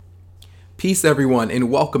Peace, everyone, and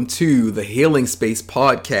welcome to the Healing Space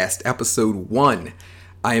Podcast, Episode 1.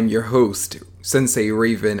 I am your host, Sensei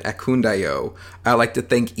Raven Ekundayo. I'd like to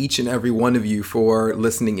thank each and every one of you for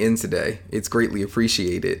listening in today. It's greatly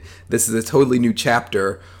appreciated. This is a totally new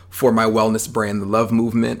chapter for my wellness brand, The Love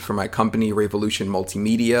Movement, for my company, Revolution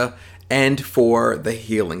Multimedia, and for the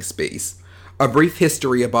Healing Space. A brief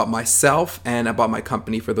history about myself and about my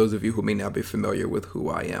company for those of you who may not be familiar with who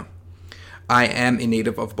I am. I am a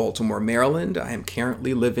native of Baltimore, Maryland. I am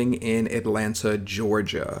currently living in Atlanta,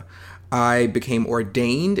 Georgia. I became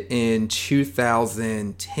ordained in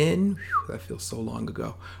 2010. That feels so long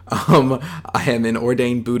ago. I am an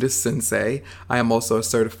ordained Buddhist sensei. I am also a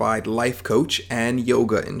certified life coach and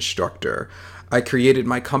yoga instructor. I created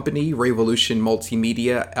my company, Revolution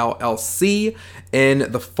Multimedia, LLC,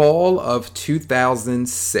 in the fall of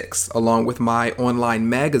 2006, along with my online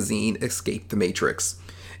magazine, Escape the Matrix.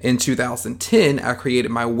 In 2010, I created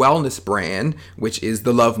my wellness brand, which is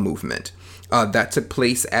The Love Movement. That took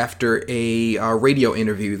place after a radio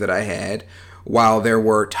interview that I had while there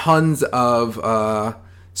were tons of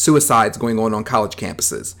suicides going on college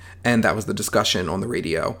campuses. And that was the discussion on the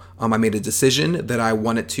radio. I made a decision that I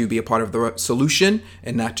wanted to be a part of the solution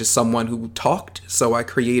and not just someone who talked. So I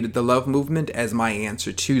created The Love Movement as my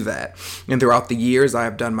answer to that. And throughout the years, I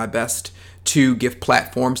have done my best to give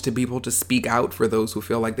platforms to people to speak out for those who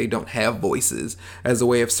feel like they don't have voices, as a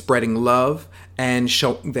way of spreading love and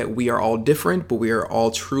showing that we are all different, but we are all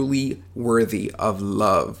truly worthy of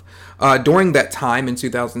love. During that time in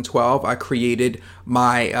 2012, I created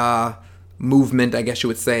my movement, I guess you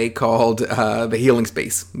would say, called the Healing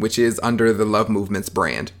Space, which is under the Love Movement's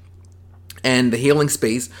brand. And the Healing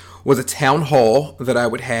Space was a town hall that I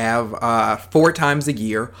would have 4 times a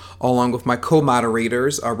year, along with my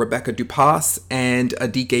co-moderators, Rebecca Dupas and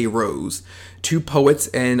Adike Rose, 2 poets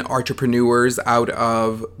and entrepreneurs out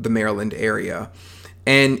of the Maryland area.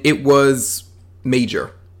 And it was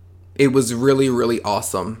major. It was really, really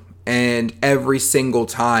awesome. And every single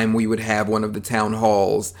time we would have one of the town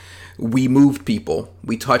halls, we moved people,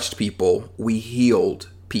 we touched people, we healed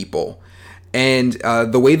people. And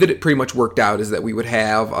the way that it pretty much worked out is that we would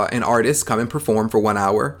have an artist come and perform for 1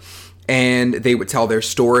 hour, and they would tell their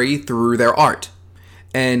story through their art.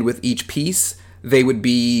 And with each piece, they would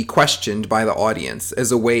be questioned by the audience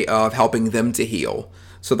as a way of helping them to heal.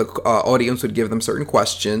 So the audience would give them certain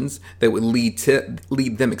questions that would lead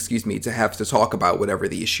them to have to talk about whatever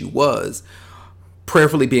the issue was,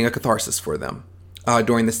 prayerfully being a catharsis for them.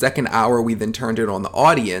 During the second hour, we then turned it on the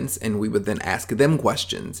audience, and we would then ask them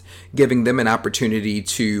questions, giving them an opportunity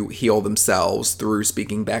to heal themselves through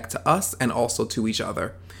speaking back to us and also to each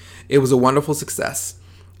other. It was a wonderful success,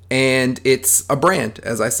 and it's a brand,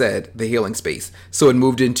 as I said, the Healing Space. So it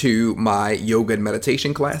moved into my yoga and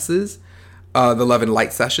meditation classes, the Love and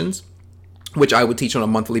Light sessions, which I would teach on a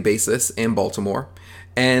monthly basis in Baltimore.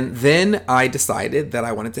 And then I decided that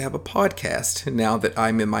I wanted to have a podcast now that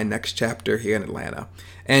I'm in my next chapter here in Atlanta.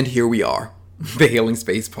 And here we are, the Healing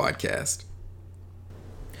Space Podcast.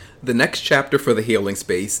 The next chapter for the Healing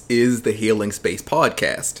Space is the Healing Space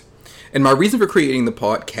Podcast. And my reason for creating the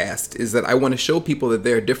podcast is that I want to show people that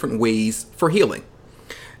there are different ways for healing.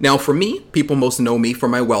 Now, for me, people most know me for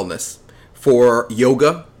my wellness, for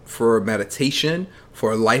yoga, for meditation,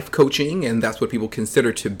 for life coaching, and that's what people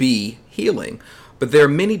consider to be healing. But there are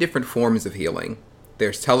many different forms of healing.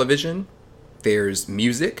 There's television, there's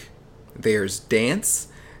music, there's dance.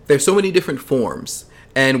 There's so many different forms.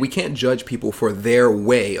 And we can't judge people for their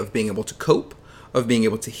way of being able to cope, of being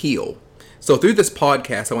able to heal. So through this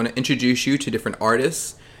podcast, I want to introduce you to different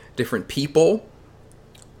artists, different people,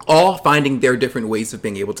 all finding their different ways of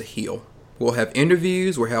being able to heal. We'll have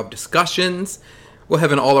interviews, we'll have discussions, we'll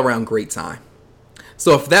have an all-around great time.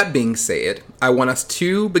 So with that being said, I want us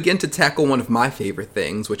to begin to tackle one of my favorite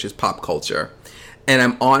things, which is pop culture. And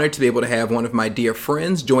I'm honored to be able to have one of my dear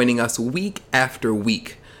friends joining us week after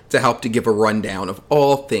week to help to give a rundown of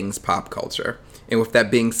all things pop culture. And with that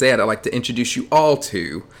being said, I'd like to introduce you all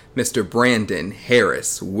to Mr. Brandon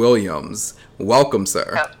Harris Williams. Welcome,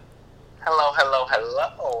 sir. Hello.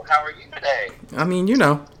 How are you today? I mean, you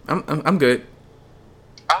know, I'm good.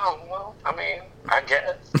 Oh, well, I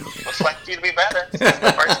guess. Looks like you to be better. This is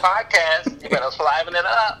the first podcast. You better liven it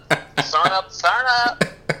up. Turn up.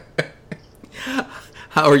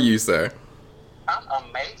 How are you, sir? I'm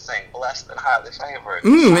amazing, blessed, and highly favored.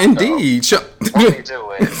 Indeed. What are you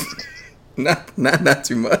doing? Not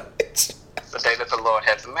too much. The day that the Lord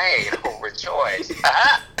has made, who rejoice.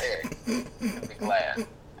 Be glad.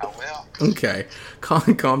 I will. Okay.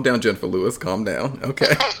 Calm down, Jennifer Lewis. Calm down.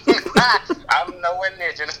 Okay. I'm nowhere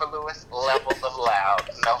near Jennifer Lewis levels of loud.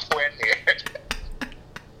 Nowhere near.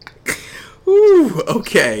 Whew,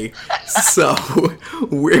 okay. So,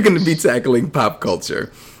 we're going to be tackling pop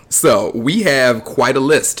culture. So, we have quite a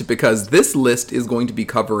list because this list is going to be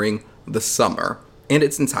covering the summer in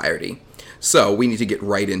its entirety. So, we need to get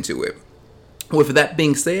right into it. With that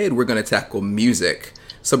being said, we're going to tackle music.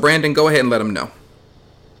 So, Brandon, go ahead and let them know.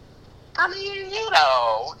 I mean,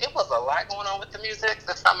 it was a lot going on with the music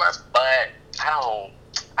this summer, but I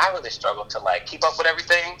really struggled to, keep up with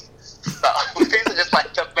everything. So, these are just,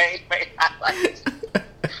 the main highlights.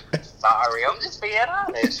 Sorry, I'm just being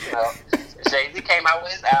honest, Jay-Z came out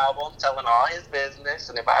with his album telling all his business,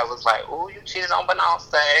 and everybody was like, ooh, you cheated on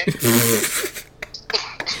Beyonce.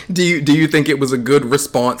 Do you think it was a good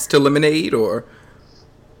response to Lemonade, or?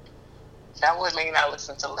 That would mean I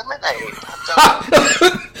listened to Lemonade.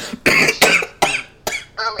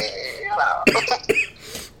 I mean,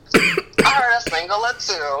 I heard a single or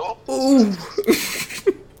two. Ooh.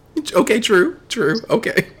 Okay, true.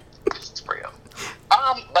 Okay. It's real.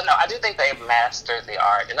 But no, I do think they've mastered the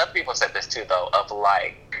art, and other people said this too, though, of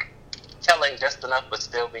telling just enough but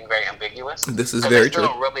still being very ambiguous. This is very true. They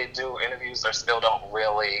still don't really do interviews or still don't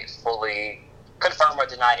really fully confirm or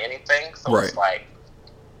deny anything. So right. It's like...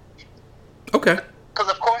 Okay. Because,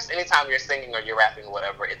 of course, anytime you're singing or you're rapping or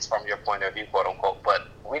whatever, it's from your point of view, quote unquote, but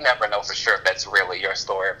we never know for sure if that's really your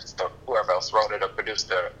story, if it's whoever else wrote it or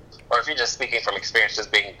produced it, or if you're just speaking from experience,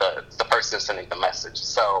 just being the person sending the message.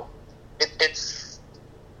 So it's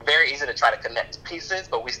very easy to try to connect pieces,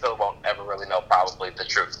 but we still won't ever really know probably the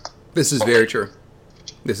truth. This is very true.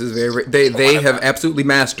 This is very... They have absolutely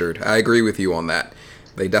mastered. I agree with you on that.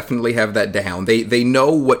 They definitely have that down. They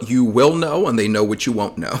know what you will know, and they know what you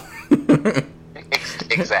won't know.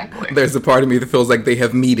 Exactly. There's a part of me that feels like they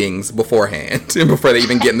have meetings beforehand, before they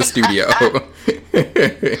even get in the studio.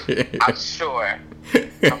 I'm sure.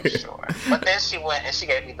 But then she went and she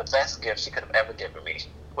gave me the best gift she could have ever given me,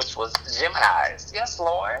 which was Gemini's. Yes,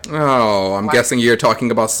 Lord. Oh, I'm guessing you're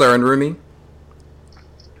talking about Sir and Rumi?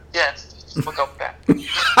 Yes, we'll go with that.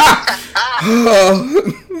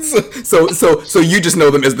 So you just know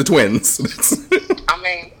them as the twins. I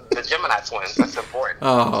mean, the Gemini twins. That's important.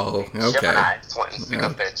 Oh, okay. Gemini twins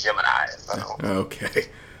because they're Gemini. So. Okay.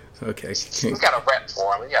 We got to rep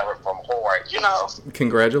for them. We got to rep for them hard,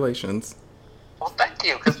 Congratulations. Well, thank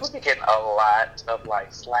you, because we've been getting a lot of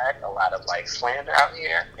slack, a lot of slander out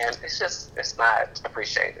here, and it's not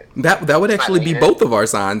appreciated. That would actually be both of our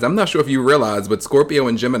signs. I'm not sure if you realize, but Scorpio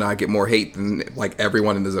and Gemini get more hate than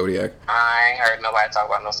everyone in the zodiac. I ain't heard nobody talk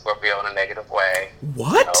about no Scorpio in a negative way.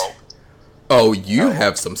 What? No. Oh, you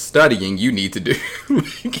have some studying you need to do.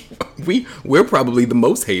 We're probably the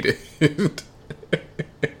most hated.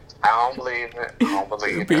 I don't believe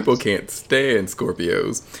it. People can't stand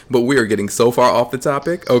Scorpios. But we are getting so far off the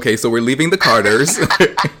topic. Okay, so we're leaving the Carters.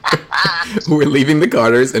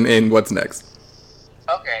 And what's next?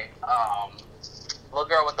 Okay, little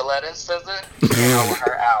girl with the lettuce scissor came out with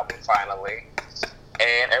her album finally.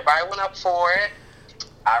 And everybody went up for it.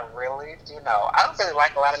 I really, I don't really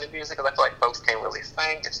like a lot of new music because I feel like folks can't really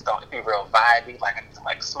sing. It'd be real vibey,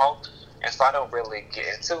 like smoke. And so I don't really get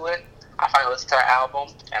into it. I finally listened to her album,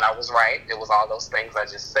 and I was right. It was all those things I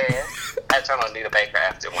just said. I had to turn on Anita Baker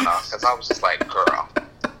after it went off, because I was just like, girl.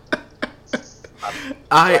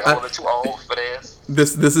 I'm a little too old for this.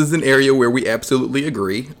 This is an area where we absolutely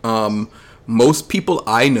agree. Most people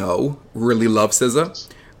I know really love SZA.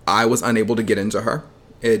 I was unable to get into her.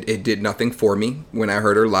 It did nothing for me. When I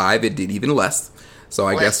heard her live, it did even less. So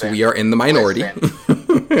I guess we are in the minority. And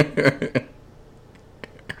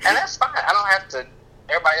that's fine. I don't have to...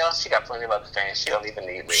 Everybody else, she got plenty of other fans. She don't even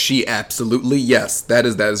need me. She absolutely, yes. That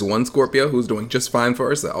is one Scorpio who's doing just fine for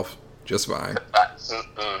herself. Just fine.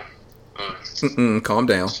 Calm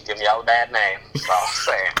down. She give me all a bad name. That's all I'm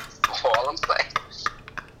saying. That's all I'm saying.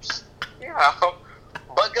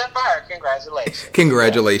 But good for her. Congratulations.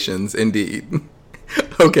 Congratulations, indeed.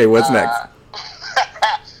 Okay, what's next?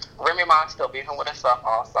 Remy Ma's still beefing with herself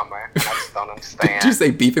all summer. And I just don't understand. Did you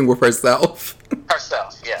say beefing with herself?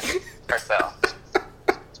 Herself, yes. Herself.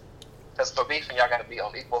 Because for beefing, y'all got to be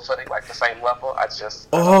on equal footing, the same level.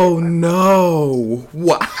 Oh, no.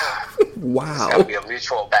 Wow. It's got to be a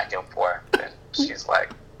mutual back and forth. And she's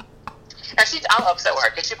like... And I'm upset with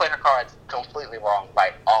her because she played her cards completely wrong,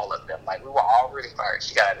 all of them. We were all rooting for her.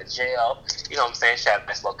 She got out of jail. You know what I'm saying? She had a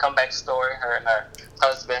nice little comeback story. Her and her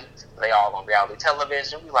husband, they all on reality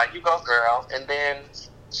television. We you go, girl. And then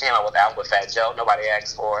she came out with the album with Fat Joe. Nobody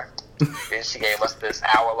asked for. Then she gave us this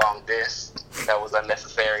hour-long diss that was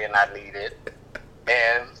unnecessary and not needed.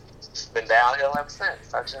 And it's been downhill ever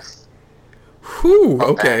since. Whew,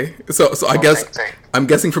 okay. So I guess, I'm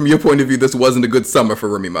guessing from your point of view, this wasn't a good summer for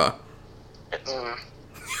Remy Ma.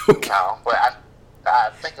 Okay. No, but I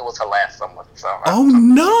think it was her last summer. So oh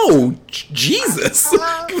no, Jesus!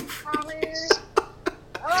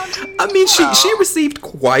 I mean, she received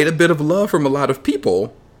quite a bit of love from a lot of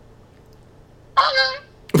people.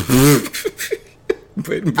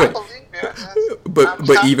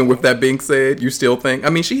 But even with that being said, you still think? I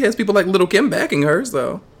mean, she has people like Little Kim backing her,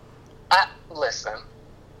 so. Listen.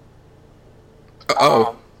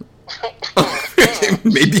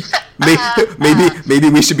 maybe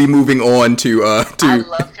we should be moving on to. I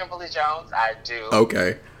love Kimberly Jones. I do.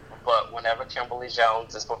 Okay. But whenever Kimberly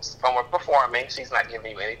Jones is performing, she's not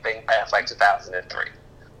giving you anything past like 2003.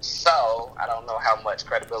 So I don't know how much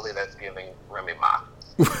credibility that's giving Remy Ma.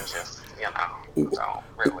 Just so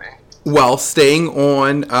really. Well, staying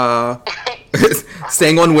on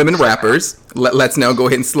women rappers, let's now go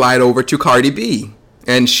ahead and slide over to Cardi B.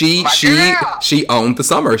 And she owned the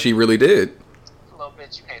summer. She really did. A little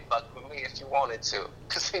bit, you can't fuck with me if you wanted to,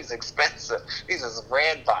 because he's expensive. These is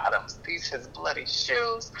red bottoms. These his bloody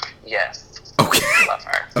shoes. Yes. Okay. Love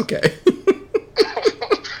her. Okay.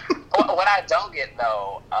 What I don't get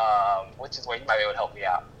though, which is where you might be able to help me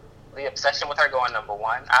out, the obsession with her going number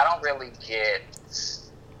one. I don't really get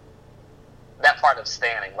that part of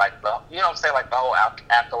standing, like you know what I'm saying, like the whole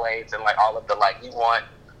accolades and like all of the like you want.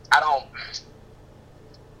 I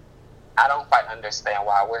don't quite understand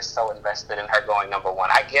why we're so invested in her going number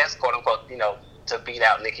one. I guess, quote unquote, to beat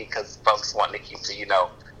out Nicki because folks want Nicki to,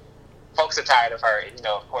 folks are tired of her. And,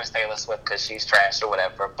 of course, Taylor Swift because she's trash or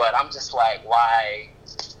whatever. But I'm just like, why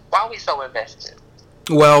are we so invested?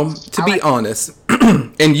 Well, to be honest,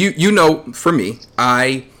 and for me,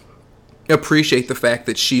 I appreciate the fact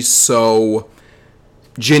that she's so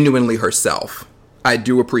genuinely herself. I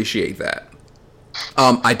do appreciate that.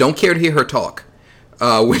 I don't care to hear her talk.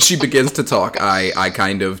 When she begins to talk, I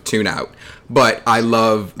kind of tune out. But I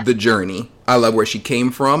love the journey. I love where she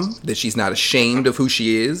came from, that she's not ashamed of who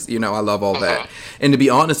she is. I love all that. And to be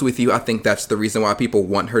honest with you, I think that's the reason why people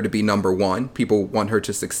want her to be number one. People want her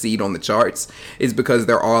to succeed on the charts, is because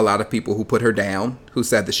there are a lot of people who put her down, who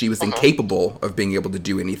said that she was incapable of being able to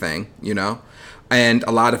do anything, And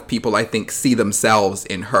a lot of people, I think, see themselves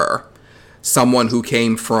in her. Someone who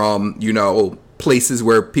came from, places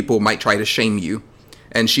where people might try to shame you.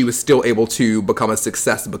 And she was still able to become a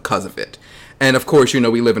success because of it. And of course,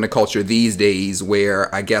 we live in a culture these days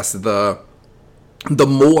where I guess the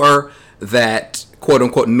more that quote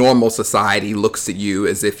unquote normal society looks at you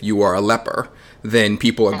as if you are a leper, then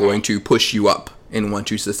people are going to push you up and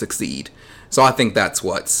want you to succeed. So I think that's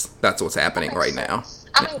what's happening right now.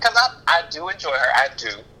 I mean, because I do enjoy her. I do.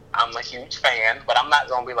 I'm a huge fan, but I'm not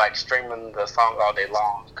going to be like streaming the song all day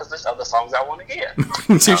long because there's other songs I want to hear.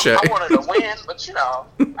 Touche. I wanted to win, but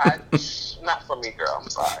not for me, girl. I'm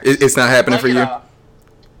sorry. It's not happening for you? I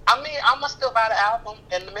mean, I'm going to still buy the album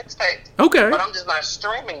and the mixtape. Okay. But I'm just not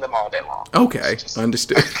streaming them all day long. Okay,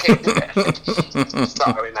 understood. I can't do that.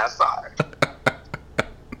 Sorry, not sorry.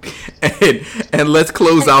 And let's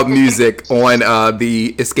close out music on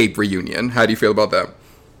the Escape reunion. How do you feel about that?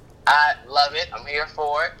 I love it. I'm here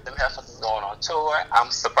for it. Them heifers is going on tour.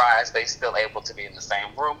 I'm surprised they still able to be in the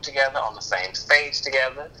same room together, on the same stage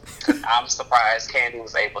together. I'm surprised Candy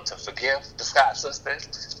was able to forgive the Scott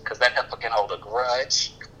sisters, because that heifer can hold a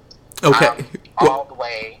grudge. Okay. I'm all the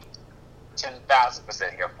way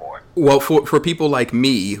 10,000% here for it. Well, for people like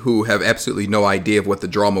me who have absolutely no idea of what the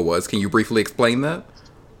drama was, can you briefly explain that?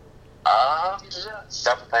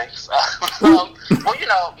 Several things. Well,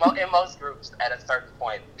 in most groups, at a certain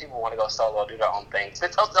point, people want to go solo, do their own things.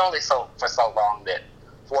 It's only for so long that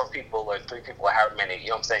 4 people or 3 people or however many,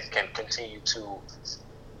 can continue to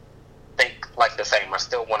think like the same or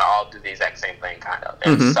still want to all do the exact same thing, kind of.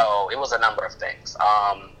 And so it was a number of things.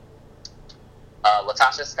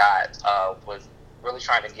 Latasha Scott was really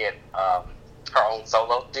trying to get her own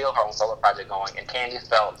solo deal, her own solo project going, and Candy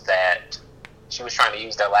felt that she was trying to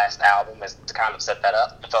use their last album as to kind of set that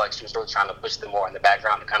up. I felt like she was really trying to push them more in the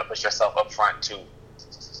background to kind of push herself up front to,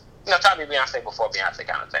 try to be Beyonce before Beyonce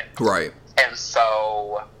kind of thing. Right. And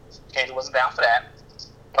so Candy wasn't down for that.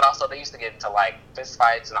 But also they used to get into like fist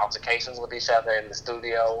fights and altercations with each other in the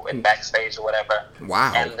studio and backstage or whatever.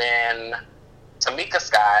 Wow. And then Tamika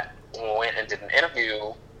Scott went and did an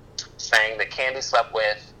interview saying that Candy slept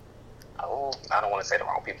with, I don't want to say the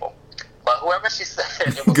wrong people, but whoever she said,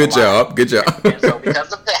 it was Good job. And so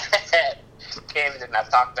because of that, Candy did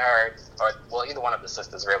not talk to her, or either one of the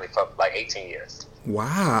sisters really, for like 18 years.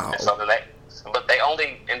 Wow. And so but they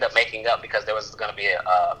only end up making up because there was going to be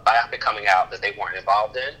a biopic coming out that they weren't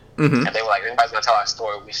involved in. And they were like, if anybody's going to tell our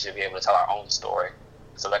story, we should be able to tell our own story.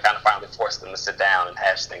 So they kind of finally forced them to sit down and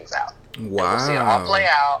hash things out. Wow. And we'll see it all play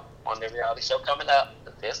out on the reality show coming up,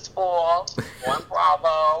 the Fist full, one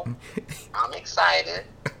Bravo. I'm excited.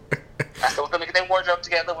 I still want them to get their wardrobe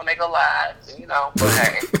together when they go live, but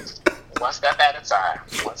hey, one step at a time.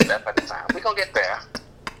 One step at a time. We're going to get there.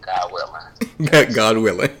 God willing. God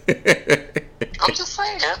willing. I'm just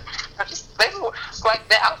saying. It's like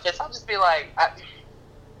their outfits, I'll just be like...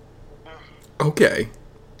 Okay.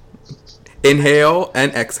 Inhale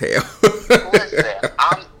and exhale. Listen,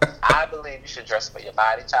 I believe you should dress for your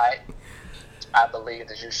body type. I believe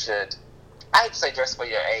that you should... I hate to say dress for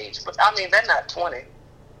your age, but I mean, they're not 20.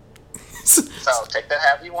 So take that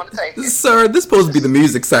however you want to take it. Sir, this is supposed to be the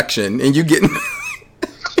music section, and you getting...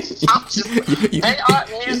 they are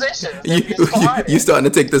musicians. You starting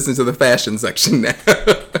to take this into the fashion section now.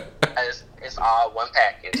 It's all one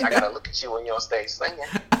package. I gotta look at you when you're on stage singing.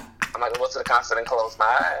 I'm like, go to the concert and close my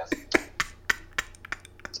eyes.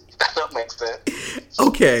 That don't make sense.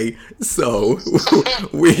 Okay, so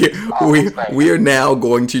we are now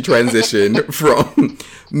going to transition from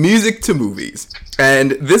music to movies,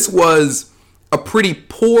 and this was a pretty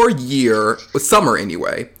poor year, summer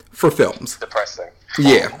anyway, for films. Depressing.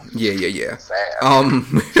 Yeah.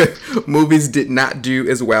 Sad. Movies did not do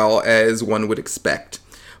as well as one would expect,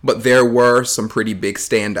 but there were some pretty big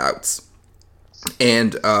standouts,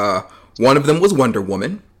 and one of them was Wonder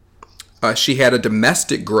Woman. She had a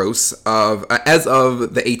domestic gross of, as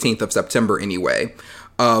of the 18th of September anyway,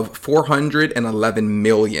 of $411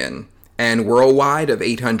 million, and worldwide of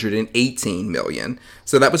 $818 million.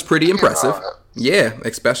 So that was pretty impressive. Yeah,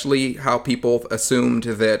 especially how people assumed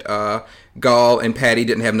that Gal and Patty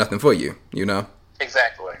didn't have nothing for you,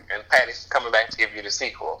 Exactly. And Patty's coming back to give you the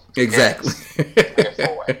sequel. Exactly.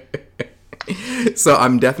 Yes. So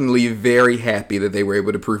I'm definitely very happy that they were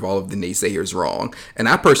able to prove all of the naysayers wrong. And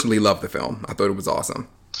I personally love the film. I thought it was awesome.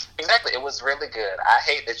 Exactly. It was really good. I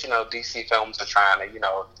hate that, DC films are trying to,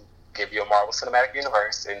 give you a Marvel Cinematic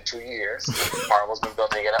Universe in 2 years. Marvel's been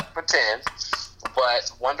building it up for 10.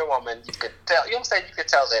 But Wonder Woman, you could tell, you could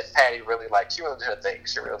tell that Patty really she really did her thing.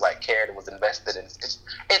 She really cared and was invested in it.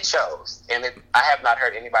 It shows. And I have not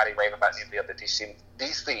heard anybody rave about any of the other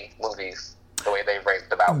DC movies the way they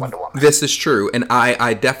raved about Wonder Woman. This is true, and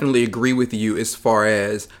I definitely agree with you as far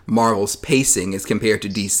as Marvel's pacing is compared to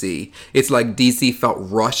DC. It's like DC felt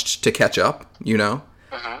rushed to catch up,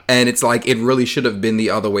 Mm-hmm. And it's like it really should have been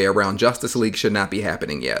the other way around. Justice League should not be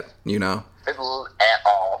happening yet, At all.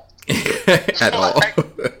 At all.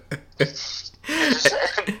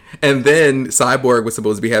 And then Cyborg was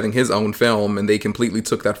supposed to be having his own film, and they completely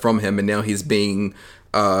took that from him, and now he's being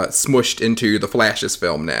smushed into the Flash's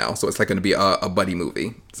film now. So it's like going to be a buddy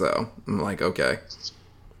movie. So I'm like, okay,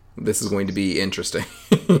 this is going to be interesting.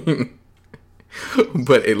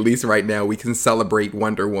 But at least right now we can celebrate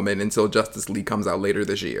Wonder Woman until Justice League comes out later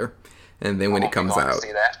this year. And then when it comes out... I won't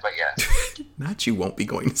see that, but yeah. Not you won't be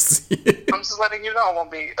going to see it. I'm just letting you know I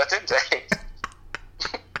won't be attending.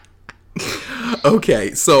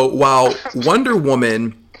 Okay, so while Wonder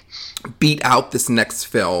Woman beat out this next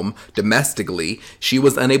film domestically, she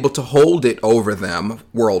was unable to hold it over them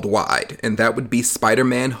worldwide, and that would be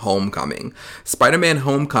Spider-Man Homecoming. Spider-Man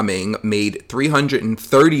Homecoming made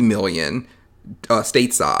 $330 million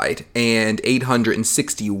stateside and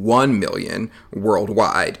 $861 million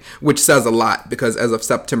worldwide, which says a lot because as of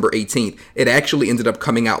September 18th, it actually ended up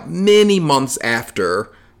coming out many months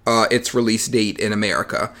after its release date in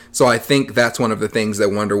America. So I think that's one of the things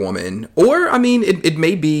that Wonder Woman, or I mean, it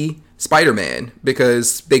may be Spider-Man,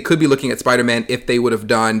 because they could be looking at Spider-Man. If they would have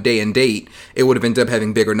done day and date, it would have ended up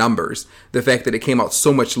having bigger numbers. The fact that it came out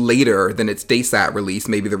so much later than its dayside release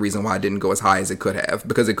may be the reason why it didn't go as high as it could have,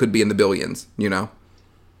 because it could be in the billions,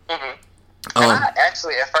 Mm-hmm. And I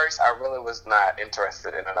actually, at first, I really was not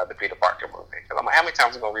interested in another Peter Parker movie. Because I'm like, how many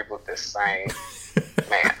times are we going to reboot this same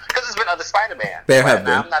man? Because there's been other Spider-Man. There have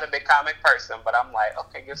been. I'm not a big comic person, but I'm like,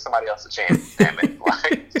 okay, give somebody else a chance. Damn it.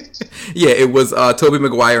 Yeah, it was Tobey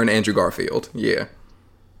Maguire and Andrew Garfield. Yeah.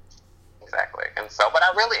 Exactly. And so, but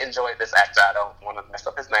I really enjoyed this actor. I don't want to mess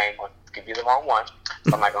up his name or give you the wrong one,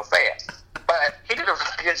 so I'm not going to say it. But he did a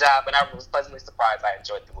really good job, and I was pleasantly surprised I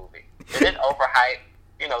enjoyed the movie. It didn't overhype,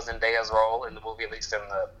 Zendaya's role in the movie, at least in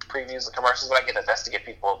the previews and commercials, but I get it. That's to get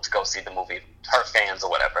people to go see the movie, her fans or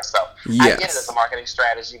whatever. So yes. I get it as a marketing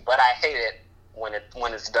strategy, but I hate it when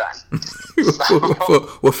it's done.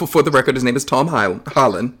 For the record, his name is Tom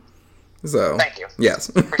Holland. So thank you. Yes.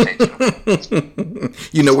 Appreciate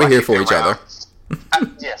you. We're here for each other.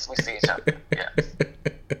 Yes, we see each other. Yes.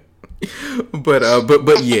 But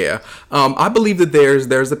yeah, I believe that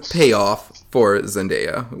there's a payoff for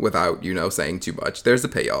Zendaya without saying too much. There's a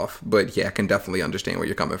payoff, but yeah, I can definitely understand where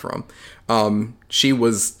you're coming from. She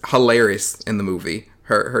was hilarious in the movie.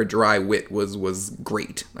 Her dry wit was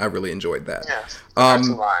great. I really enjoyed that. Yes.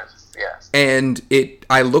 Two lines. Yes. And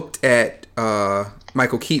I looked at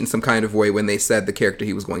Michael Keaton some kind of way when they said the character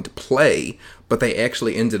he was going to play, but they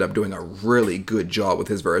actually ended up doing a really good job with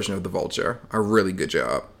his version of the Vulture. A really good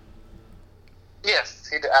job. Yes,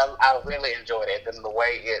 he did. I really enjoyed it. And the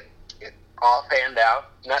way it all panned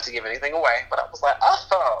out, not to give anything away, but I was like,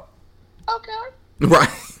 oh, okay. Right.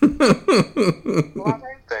 Well,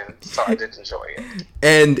 then, so I did enjoy it.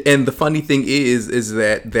 And the funny thing is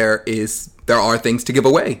that there are things to give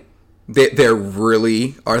away. There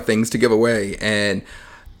really are things to give away, and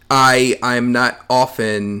I'm not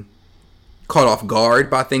often caught off guard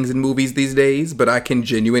by things in movies these days, but I can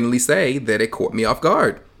genuinely say that it caught me off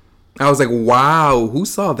guard. I was like, wow, who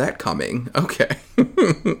saw that coming? Okay.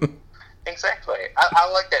 Exactly.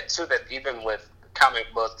 I like that too, that even with comic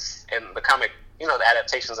books and the comic, the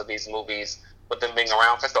adaptations of these movies, with them being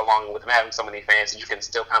around for so long, with them having so many fans, you can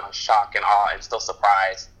still kind of shock and awe and still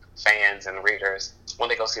surprise fans and readers when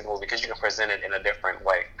they go see the movie, because you can present it in a different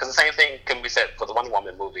way. Because the same thing can be said for the Wonder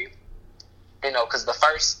Woman movie. Because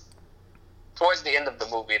towards the end of the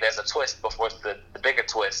movie, there's a twist before the bigger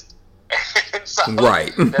twist. So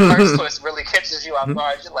right. The first twist really catches you off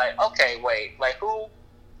guard. You're like, okay, wait, like who?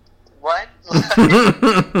 What?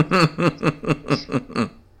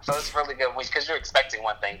 So it's really good because you're expecting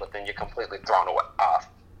one thing, but then you're completely thrown off.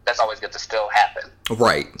 That's always good to still happen.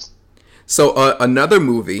 Right. So another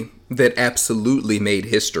movie that absolutely made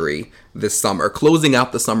history this summer, closing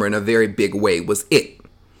out the summer in a very big way, was It.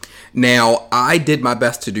 Now, I did my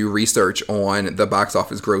best to do research on the box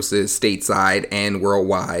office grosses stateside and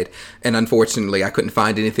worldwide, and unfortunately I couldn't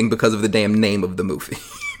find anything because of the damn name of the movie.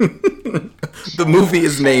 The movie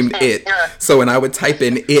is named It, so when I would type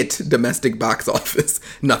in It domestic box office,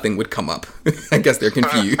 nothing would come up. I guess they're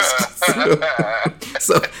confused.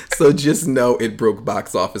 So just know it broke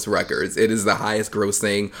box office records. It is the highest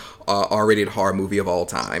grossing R-rated horror movie of all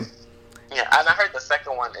time. Yeah, and I heard the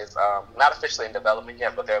second one is not officially in development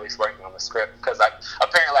yet, but they're at least working on the script. Because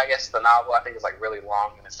apparently, I guess the novel, I think, is really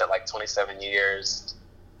long, and it's set 27 years,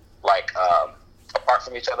 apart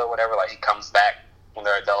from each other, whatever. Like he comes back when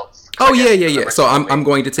they're adults. Oh yeah. So I'm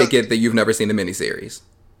going to take it that you've never seen the miniseries.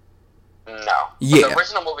 No. Yeah. But the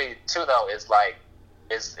original movie too, though,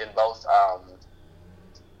 is in both.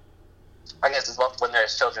 I guess it's both when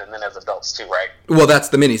there's children and then there's adults too, right? Well, that's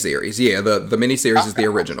the miniseries. Yeah, the miniseries is the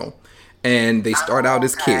original. And they start out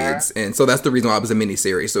as kids, and so that's the reason why it was a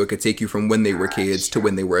miniseries, so it could take you from when they were kids to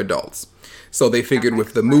when they were adults. So they figured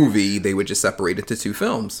with the movie, they would just separate it to two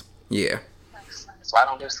films. Yeah. So I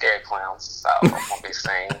don't do scary clowns, so I won't be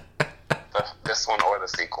seeing this one or the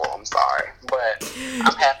sequel. I'm sorry, but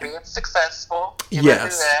I'm happy it's successful.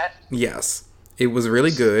 Yes. It was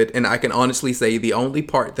really good, and I can honestly say the only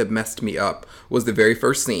part that messed me up was the very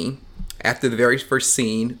first scene. After the very first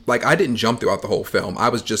scene, I didn't jump throughout the whole film. I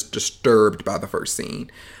was just disturbed by the first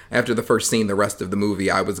scene. After the first scene, the rest of the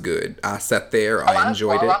movie, I was good. I sat there, I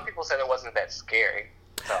enjoyed it. A lot of people said it wasn't that scary,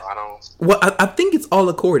 so I don't... Well, I think it's all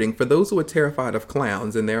according. For those who are terrified of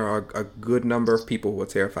clowns, and there are a good number of people who are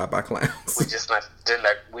terrified by clowns. We just did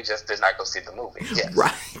not go see the movie. Yes.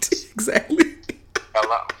 Right, exactly.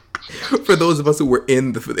 Hello. For those of us who were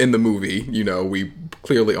in the movie, we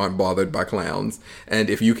clearly aren't bothered by clowns. And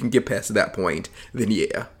if you can get past that point, then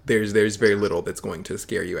yeah, there's very little that's going to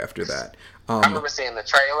scare you after that. I remember seeing the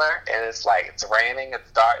trailer, and it's raining,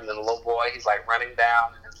 it's dark, and then the little boy, he's running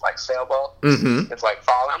down in his sailboat. Mm-hmm. It's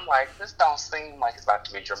falling. I'm like, this don't seem like it's about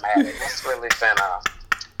to be dramatic. It's really finna.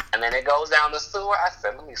 And then it goes down the sewer. I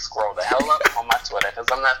said, let me scroll the hell up on my Twitter, because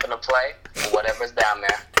I'm not gonna play whatever's down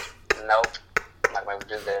there. Nope. I'm not going to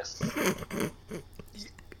do this.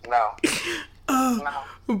 No.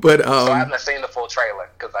 But so I haven't seen the full trailer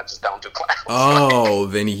because I just don't do clowns. Oh,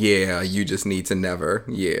 then yeah, you just need to never.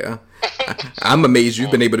 Yeah, I'm amazed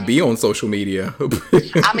you've been able to be on social media.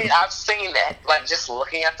 I mean, I've seen that. Just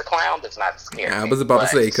looking at the clown, that's not scary. I was about to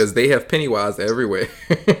say because they have Pennywise everywhere.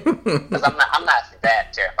 Because I'm not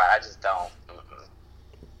that terrified. I just don't. Mm-mm.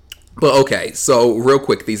 But okay, so real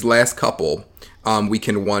quick, these last couple. We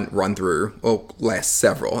can run through, last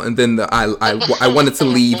several, and then I wanted to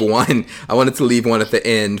leave one. I wanted to leave one at the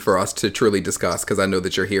end for us to truly discuss because I know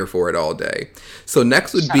that you're here for it all day. So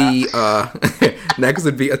next would be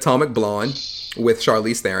Atomic Blonde with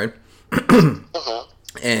Charlize Theron,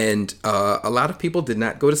 and a lot of people did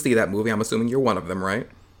not go to see that movie. I'm assuming you're one of them, right?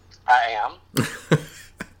 I am.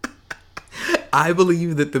 I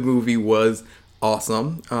believe that the movie was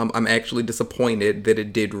awesome. I'm actually disappointed that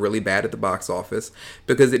it did really bad at the box office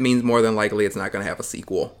because it means more than likely it's not going to have a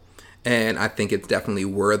sequel. And I think it's definitely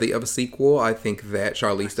worthy of a sequel. I think that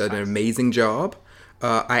Charlize did an amazing job.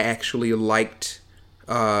 I actually liked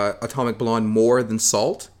Atomic Blonde more than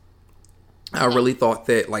Salt. I really thought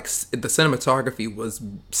that like the cinematography was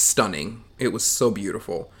stunning. It was so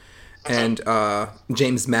beautiful. And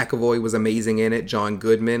James McAvoy was amazing in it. John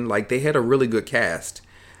Goodman. Like, they had a really good cast.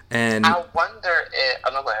 And I wonder if...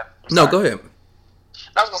 Oh, no, go ahead. No, go ahead.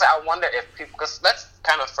 I was going to say, I wonder if people... Because that's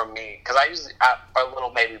kind of for me. Because I'm a little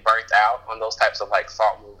maybe burnt out on those types of, like,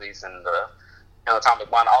 Salt movies and the Atomic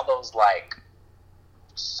Blonde. All those, like,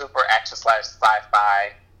 super action /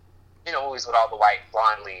 sci-fi, movies with all the white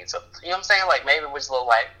blonde leads. So, you know what I'm saying? Like, maybe we're just a little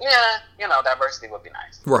like, diversity would be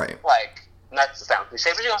nice. Right. Like... Not to sound cliche,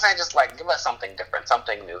 but you know what I'm saying? Just like give us something different,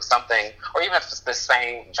 something new, something, or even if it's the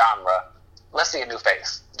same genre, let's see a new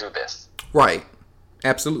face do this. Right.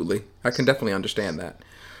 Absolutely. I can definitely understand that.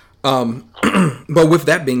 But with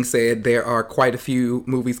that being said, there are quite a few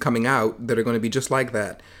movies coming out that are going to be just like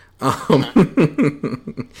that.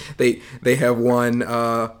 They have one.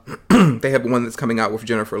 They have one that's coming out with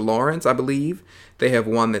Jennifer Lawrence, I believe. They have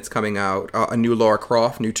one that's coming out, a new Lara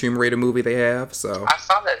Croft, new Tomb Raider movie they have. So I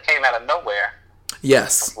saw that it came out of nowhere.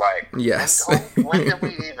 Yes. Like, yes. When did we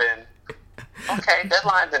even? Okay,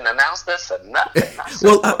 Deadline didn't announce this or nothing.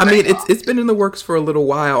 Well, I mean, it's been in the works for a little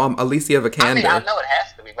while. Alicia Vikander. I mean, I know it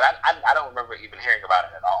has to be, but I don't remember even hearing about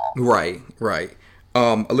it at all. Right.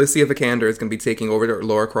 Alicia Vikander is going to be taking over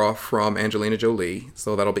Lara Croft from Angelina Jolie,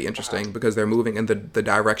 so that'll be interesting because they're moving in the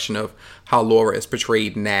direction of how Laura is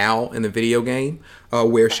portrayed now in the video game,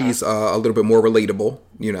 where she's a little bit more relatable,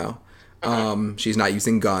 She's not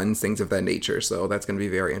using guns, things of that nature, so that's going to be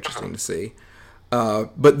very interesting to see.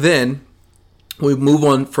 But then we move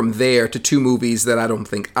on from there to two movies that I don't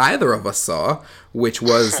think either of us saw, which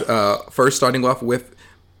was first starting off with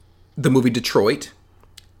the movie Detroit,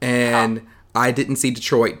 and I didn't see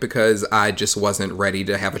Detroit because I just wasn't ready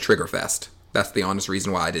to have a trigger fest. That's the honest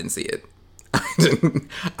reason why I didn't see it.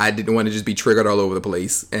 I didn't want to just be triggered all over the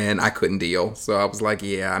place, and I couldn't deal. So I was like,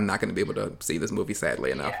 yeah, I'm not going to be able to see this movie,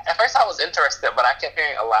 sadly enough. Yeah. At first I was interested, but I kept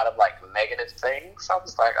hearing a lot of, like, negative things. So I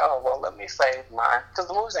was like, oh, well, let me save my... Because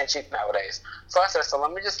the movies ain't cheap nowadays. So I said, so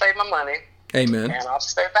let me just save my money. Amen. And I'll just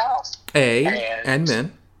stay at the house.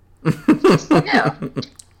 Amen. So, yeah.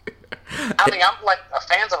 I mean, I'm like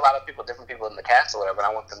fans of a lot of people, different people in the cast or whatever, and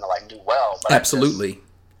I want them to like do well. But Absolutely.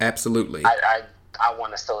 I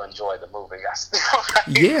want to still enjoy the movie.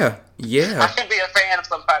 Yeah. I can be a fan of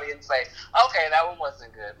somebody and say, okay, that one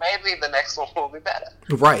wasn't good. Maybe the next one will be better.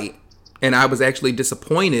 Right. And I was actually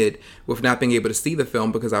disappointed with not being able to see the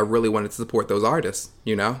film because I really wanted to support those artists,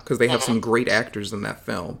 because they have some great actors in that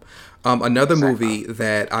film. Another movie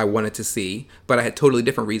that I wanted to see, but I had totally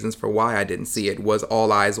different reasons for why I didn't see it, was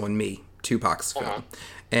All Eyes on Me, Tupac's film.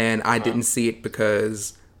 And I didn't see it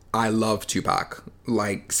because I love Tupac.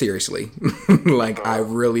 Like, seriously. Like, I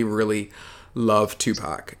really, really love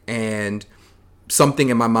Tupac. And something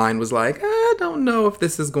in my mind was like, I don't know if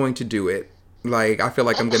this is going to do it. Like, I feel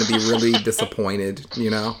like I'm going to be really disappointed,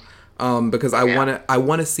 because I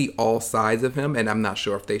want to see all sides of him, and I'm not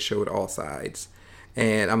sure if they showed all sides.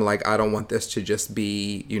 And I'm like, I don't want this to just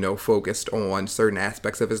be, focused on certain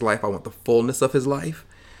aspects of his life. I want the fullness of his life.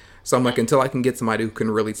 So I'm like, until I can get somebody who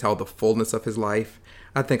can really tell the fullness of his life,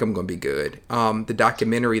 I think I'm going to be good. The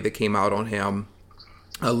documentary that came out on him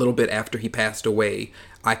a little bit after he passed away,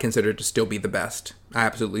 I consider to still be the best. I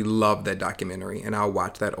absolutely love that documentary, and I'll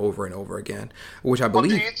watch that over and over again, which I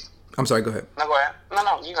believe... I'm sorry, go ahead. No, go ahead.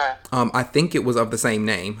 No, you go ahead. I think it was of the same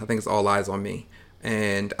name. I think it's All Eyes on Me.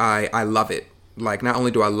 And I love it. Like, not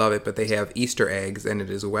only do I love it, but they have Easter eggs in it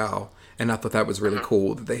as well. And I thought that was really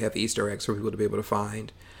cool that they have Easter eggs for people to be able to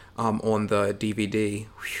find on the DVD.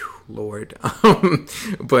 Whew, Lord.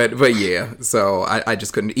 But yeah, so I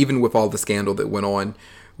just couldn't, even with all the scandal that went on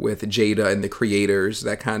with Jada and the creators,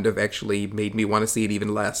 that kind of actually made me want to see it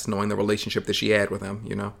even less, knowing the relationship that she had with him,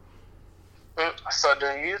 So do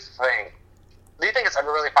you think it's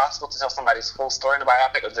ever really possible to tell somebody's full story in a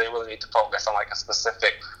biopic, or do they really need to focus on like a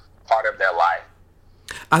specific part of their life?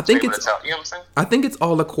 I think it's, you know what I'm saying? I think it's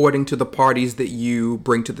all according to the parties that you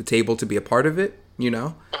bring to the table to be a part of it,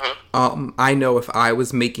 I know if I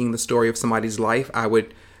was making the story of somebody's life, I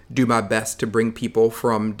would do my best to bring people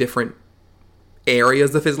from different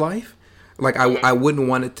areas of his life. Like, I wouldn't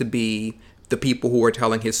want it to be the people who are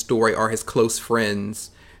telling his story are his close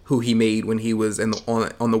friends who he made when he was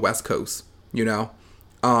on the West Coast,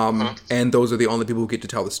 and those are the only people who get to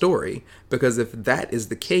tell the story. Because if that is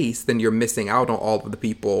the case, then you're missing out on all of the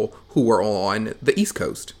people who are on the East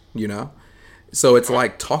Coast, So it's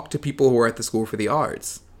like, talk to people who are at the School for the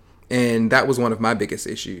Arts And that was one of my biggest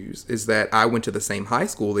issues, is that I went to the same high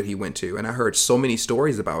school that he went to, and I heard so many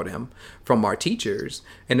stories about him from our teachers.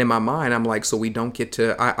 And in my mind, I'm like, so we don't get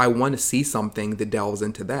to, I want to see something that delves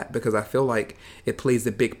into that, because I feel like it plays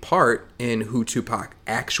a big part in who Tupac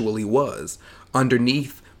actually was,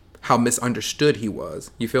 underneath how misunderstood he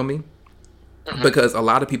was. You feel me? Mm-hmm. Because a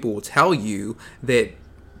lot of people will tell you that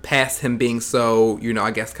past him being so,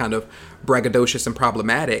 I guess kind of braggadocious and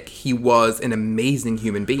problematic, he was an amazing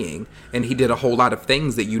human being, and he did a whole lot of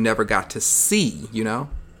things that you never got to see,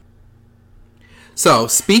 So,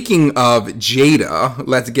 speaking of Jada,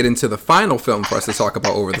 let's get into the final film for us to talk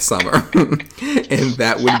about over the summer, and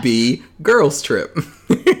that would be Girls Trip.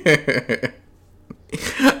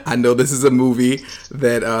 I know this is a movie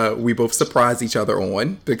that we both surprise each other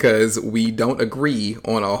on, because we don't agree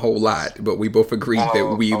on a whole lot, but we both agree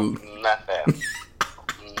that we...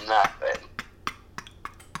 Nothing.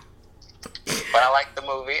 But I liked the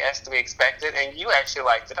movie, as to be expected, and you actually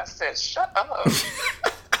liked it. I said, shut up.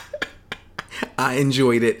 I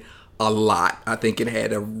enjoyed it a lot. I think it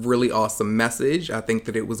had a really awesome message. I think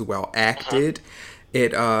that it was well acted.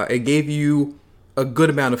 Mm-hmm. It gave you a good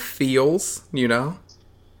amount of feels,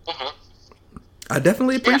 Mm-hmm. I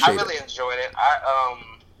definitely appreciate it. I really enjoyed it.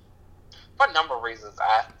 For a number of reasons.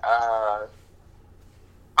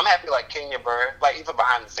 I'm happy, like, Kenya Burris, like, even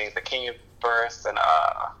behind the scenes, the Kenya Burris and,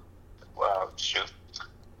 shoot.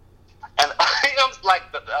 And, like,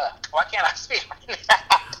 why can't I speak right now?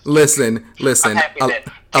 Listen.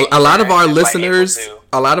 A lot of our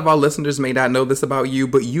listeners may not know this about you,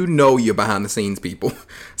 but you're behind the scenes people.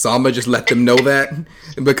 So I'm gonna just let them know that,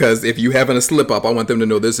 because if you having a slip up, I want them to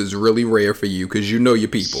know this is really rare for you, because your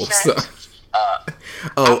people. So.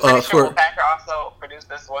 I'm pretty sure Will Packer also produced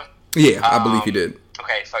this one. Yeah, I believe he did.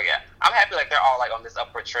 Okay, so yeah, I'm happy like they're all like on this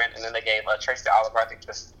upward trend, and then they gave Tracy Oliver. I think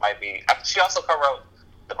this might be. She also co-wrote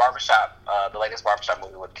the the latest Barbershop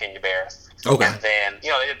movie with Kenya Barris. Okay. And then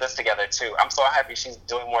they did this together too. I'm so happy she's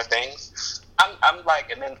doing more things. I'm like,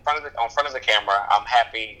 and then on front of the camera, I'm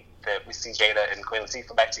happy that we see Jada and Queen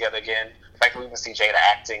Latifah back together again. The fact that we even see Jada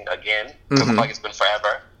acting again, because I feel like it's been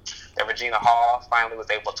forever. That Regina Hall finally was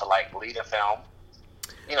able to like lead a film.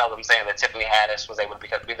 What I'm saying, that Tiffany Haddish was able to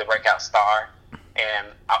be the breakout star, and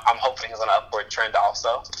I'm hoping it's on an upward trend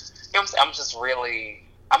also.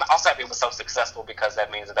 I'm also happy it was so successful, because that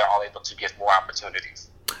means that they're all able to get more opportunities.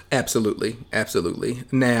 Absolutely.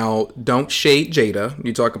 Now, don't shade Jada.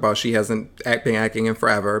 You talk about she hasn't been acting in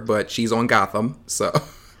forever, but she's on Gotham, so.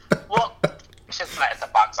 Well, it's just not at the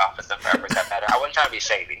box office in forever, that matter. I wasn't trying to be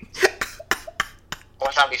shady.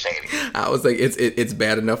 I was like, it's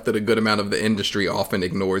bad enough that a good amount of the industry often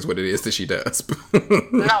ignores what it is that she does.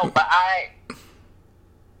 No, but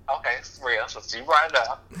okay, it's real. So you brought it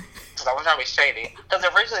up, because I wasn't trying to be shady. Because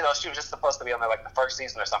originally, though, she was just supposed to be on there like the first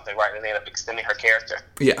season or something, right? And they ended up extending her character.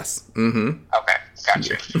 Yes. Mm-hmm. Okay, got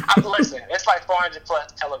you. Listen, it's like 400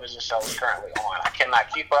 plus television shows currently on. I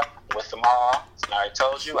cannot keep up with them all. And I already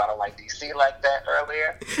told you I don't like DC like that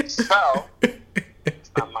earlier, so it's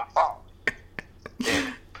not my fault.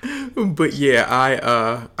 But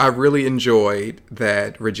yeah, I really enjoyed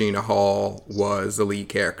that Regina Hall was the lead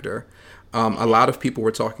character. A lot of people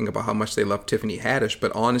were talking about how much they loved Tiffany Haddish,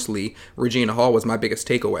 but honestly, Regina Hall was my biggest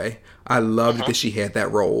takeaway. I loved that she had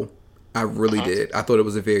that role. I really did. I thought it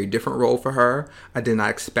was a very different role for her. I did not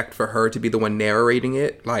expect for her to be the one narrating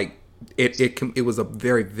it. Like, it was a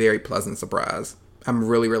very, very pleasant surprise. I'm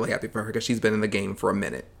really, really happy for her, because she's been in the game for a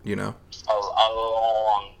minute, A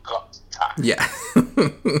long time. Yeah.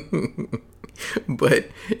 But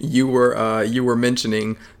you were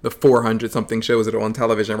mentioning the 400 something shows that are on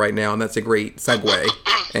television right now, and that's a great segue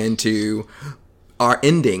into our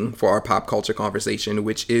ending for our pop culture conversation,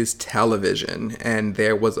 which is television. And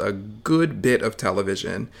there was a good bit of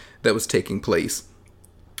television that was taking place.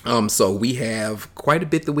 So we have quite a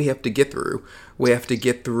bit that we have to get through. We have to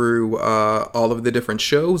get through all of the different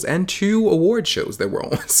shows and 2 award shows that we're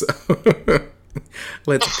on. So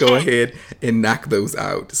let's go ahead and knock those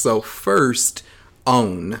out. So first,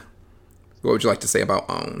 OWN. What would you like to say about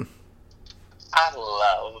OWN? I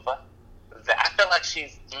love that. I feel like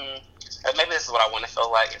she's, and maybe this is what I want to feel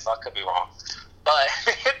like, so I could be wrong, but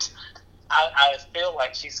I feel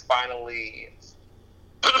like she's finally,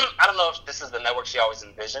 I don't know if this is the network she always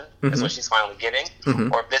envisioned, is what she's finally getting,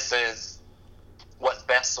 or if this is what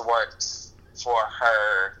best works for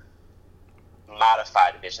her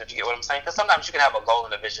modified vision, if you get what I'm saying. Because sometimes you can have a goal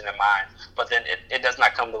and a vision in mind, but then it does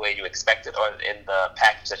not come the way you expect it, or in the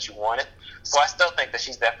package that you want it. So I still think that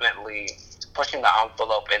she's definitely pushing the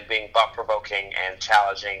envelope and being thought-provoking and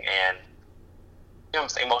challenging and,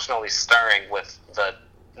 emotionally stirring with the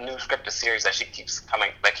new scripted series that keep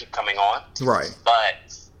coming on. Right.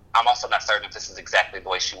 But I'm also not certain if this is exactly the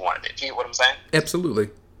way she wanted it. Do you get what I'm saying? Absolutely.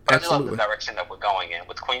 But I do love the direction that we're going in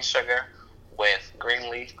with Queen Sugar, with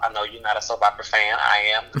Greenleaf. I know you're not a soap opera fan.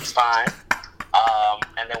 I am. It's fine.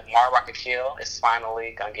 And then Mara Rocket Hill is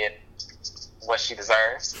finally gonna get what she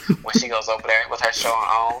deserves when she goes over there with her show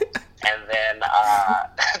on. And then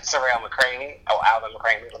Alvin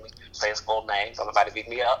McCraney, let me say his full name so nobody beat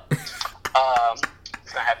me up.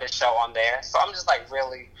 He's gonna have his show on there. So I'm just like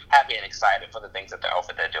really happy and excited for the things that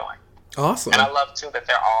they're doing. Awesome. And I love too that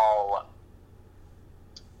they're all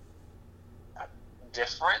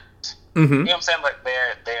different. Mm-hmm. You know what I'm saying? Like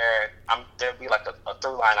there'll be like a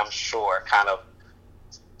through line, I'm sure, kind of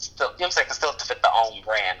still, you know what I'm saying, can still fit the own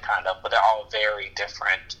brand kind of, but they're all very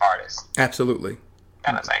different artists. Absolutely.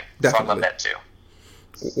 Kind of thing. Definitely. So I love that too.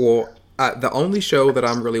 Well, the only show that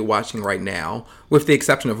I'm really watching right now, with the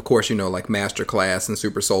exception of course, like Masterclass and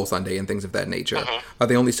Super Soul Sunday and things of that nature, are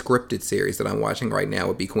the only scripted series that I'm watching right now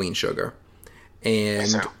would be Queen Sugar.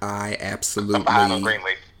 And yes, I absolutely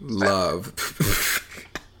love...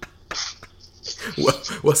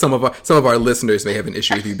 well, some of our listeners may have an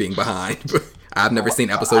issue with you being behind, but I've never seen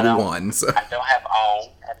episode 1. So. I don't have OWN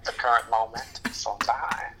at the current moment, so I'm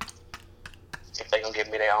behind. If they're going to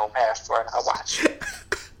give me their own password, I'll watch it.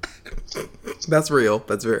 That's real.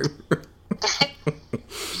 That's very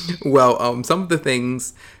well, some of the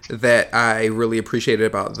things that I really appreciated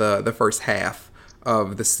about the first half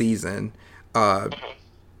of the season,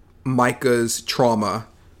 Micah's trauma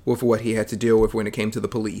with what he had to deal with when it came to the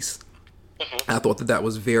police. I thought that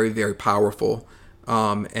was very, very powerful,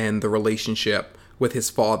 and the relationship with his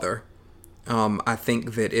father. I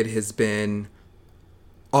think that it has been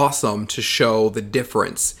awesome to show the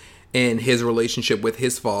difference in his relationship with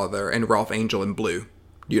his father and Ralph Angel and Blue,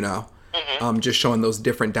 just showing those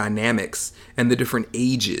different dynamics and the different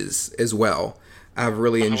ages as well. I've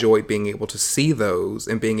really enjoyed being able to see those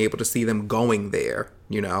and being able to see them going there,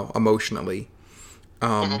 emotionally.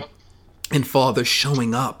 And fathers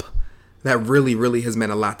showing up. That really, really has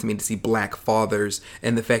meant a lot to me to see black fathers,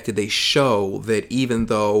 and the fact that they show that even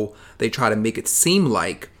though they try to make it seem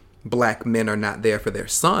like black men are not there for their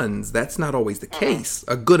sons, that's not always the case.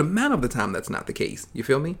 A good amount of the time, that's not the case. You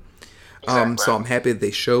feel me? Exactly. So I'm happy that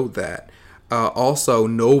they showed that. Also,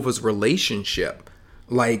 Nova's relationship.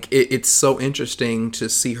 Like, it's so interesting to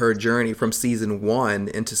see her journey from season 1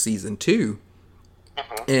 into season 2.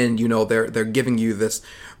 And, they're giving you this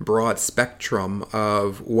broad spectrum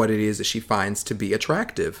of what it is that she finds to be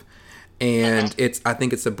attractive. And I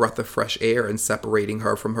think it's a breath of fresh air in separating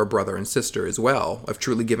her from her brother and sister as well, of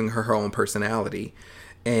truly giving her own personality.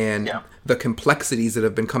 And the complexities that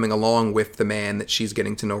have been coming along with the man that she's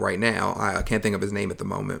getting to know right now. I can't think of his name at the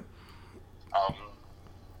moment. I'm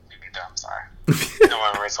sorry.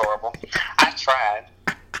 No, memory's horrible. I tried.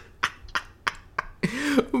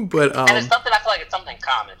 But and it's something, I feel like it's something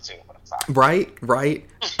common too, but I'm sorry. Right.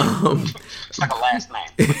 It's like a last name.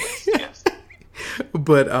 Yes.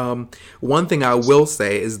 But one thing I will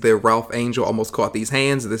say is that Ralph Angel almost caught these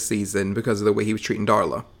hands this season because of the way he was treating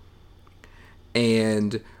Darla.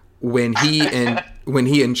 And when he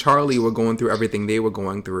and Charlie were going through everything they were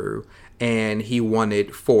going through, and he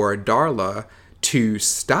wanted for Darla to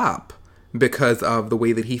stop because of the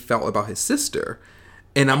way that he felt about his sister.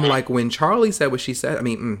 And I'm like, when Charlie said what she said,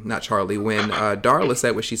 not Charlie, when Darla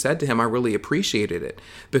said what she said to him, I really appreciated it,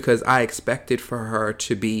 because I expected for her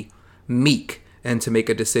to be meek and to make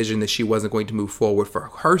a decision that she wasn't going to move forward for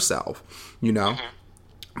herself,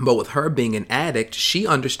 But with her being an addict, she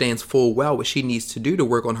understands full well what she needs to do to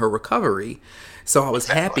work on her recovery. So I was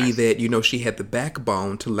happy that, she had the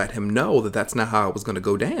backbone to let him know that that's not how it was going to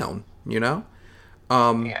go down, Yeah,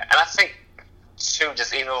 and I think, too,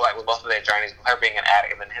 just even like with both of their journeys, her being an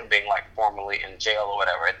addict and then him being like formerly in jail or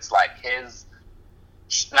whatever, it's like his,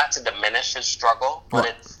 not to diminish his struggle,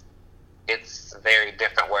 but it's very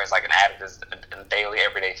different. Whereas like an addict is a daily,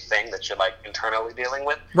 everyday thing that you're like internally dealing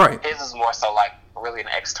with. Right. His is more so like really an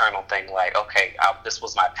external thing. Like, okay, this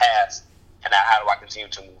was my past, and now how do I continue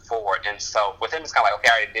to move forward? And so with him, it's kind of like, okay,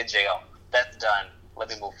 I already did jail. That's done. Let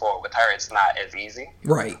me move forward. With her, it's not as easy.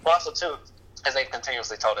 Right. But also too, as they've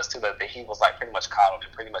continuously told us too, that he was like pretty much coddled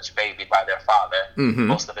and pretty much babied by their father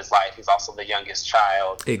most of his life. He's also the youngest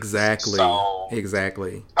child. Exactly. So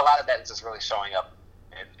exactly. A lot of that is just really showing up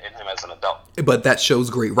in him as an adult. But that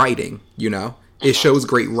shows great writing, It shows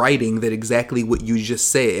great writing that exactly what you just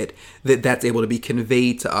said, that's able to be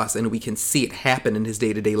conveyed to us, and we can see it happen in his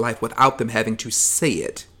day-to-day life without them having to say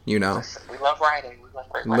it, you know. Listen, we love writing. We love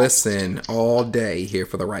writing. Listen, all day here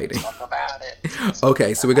for the writing. Talk about it.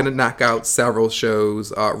 Okay, so we're going to knock out several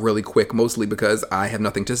shows really quick, mostly because I have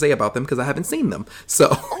nothing to say about them because I haven't seen them.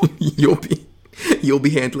 So you'll be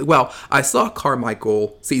handling. Well, I saw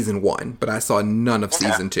Carmichael season 1, but I saw none of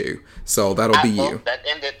season 2. So that'll be you. That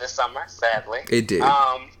ended this summer, sadly. It did.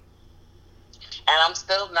 And I'm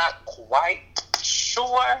still not quite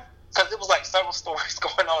sure because it was like several stories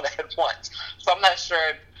going on at once. So I'm not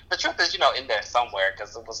sure. The truth is, in there somewhere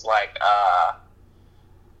because it was like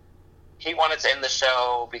he wanted to end the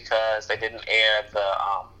show because they didn't air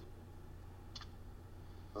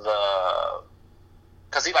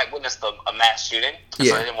because he like witnessed a mass shooting, so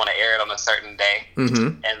they didn't want to air it on a certain day.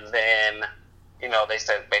 Mm-hmm. And then they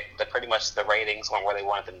said that pretty much the ratings weren't where they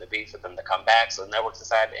wanted them to be for them to come back, so the network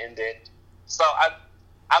decided to end it. So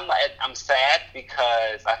I'm sad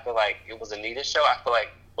because I feel like it was a needed show. I feel like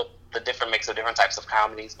with the different mix of different types of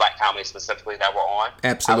comedies, black comedies specifically, that were on.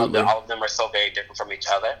 Absolutely. I love that all of them are so very different from each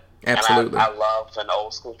other. Absolutely. And I love an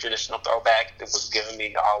old school traditional throwback. It was giving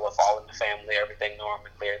me all in the Family, everything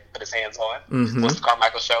Norman Lear put his hands on. Mm-hmm. Was the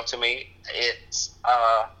Carmichael show to me. It's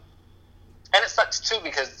and it sucks too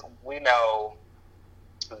because we know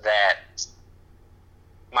that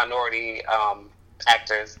minority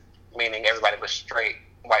actors, meaning everybody but straight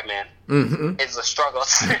white men, mm-hmm. is a struggle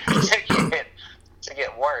to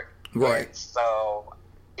get work. Right. And so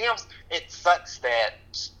it sucks that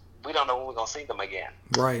we don't know when we're going to see them again.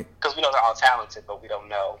 Right. Because we know they're all talented, but we don't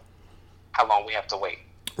know how long we have to wait.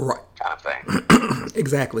 Right. Kind of thing.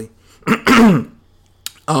 Exactly.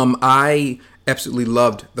 I absolutely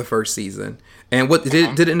loved the first season. And what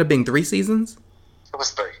did it end up being 3 seasons? It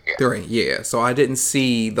was 3, yeah. 3, yeah. So I didn't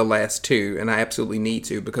see the last 2, and I absolutely need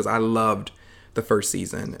to because I loved the first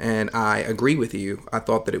season. And I agree with you. I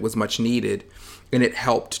thought that it was much needed, and it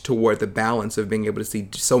helped toward the balance of being able to see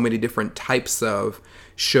so many different types of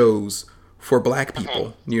shows for black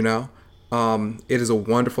people, It is a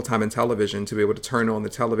wonderful time in television to be able to turn on the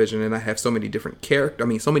television, and I have so many different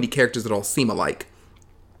so many characters that all seem alike.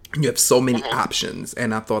 You have so many options,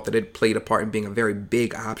 and I thought that it played a part in being a very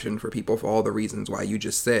big option for people for all the reasons why you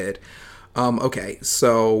just said. Okay,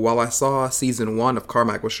 so while I saw season 1 of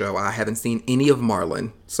Carmichael Show, I haven't seen any of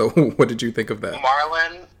Marlon. So what did you think of that?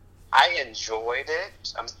 Marlon, I enjoyed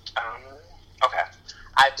it. Okay.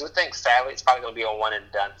 I do think, sadly, it's probably going to be a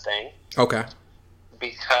one-and-done thing. Okay.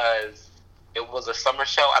 Because it was a summer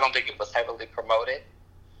show. I don't think it was heavily promoted.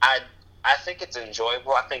 I think it's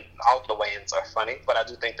enjoyable. I think all the Wayans are funny, but I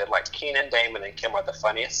do think that like Keenan, Damon, and Kim are the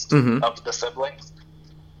funniest of the siblings.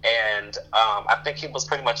 And I think he was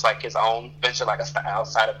pretty much like his own venture, like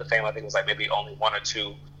outside of the family. I think it was like maybe only 1 or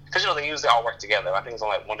 2, because they usually all work together. I think it was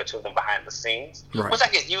only like 1 or 2 of them behind the scenes. Right. Which I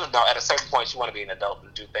get, at a certain point you want to be an adult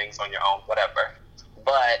and do things on your own, whatever.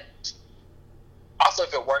 But also,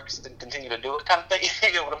 if it works, then continue to do it, kind of thing.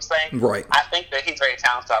 You know what I'm saying? Right. I think that he's very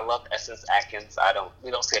talented. I love Essence Atkins. We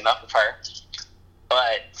don't see enough of her,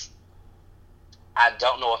 but I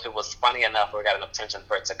don't know if it was funny enough or got enough attention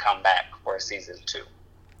for it to come back for season 2.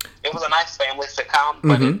 It was a nice family sitcom,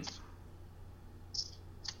 but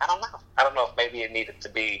I don't know. I don't know if maybe it needed to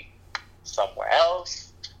be somewhere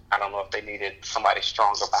else. I don't know if they needed somebody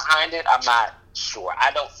stronger behind it. I'm not sure.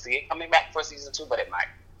 I don't see it coming back for season 2, but it might.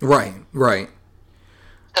 Right.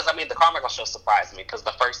 Because, the Carmichael show surprised me because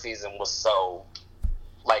the first season was so,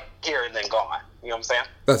 like, here and then gone. You know what I'm saying?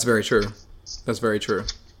 That's very true.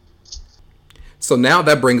 So now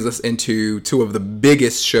that brings us into 2 of the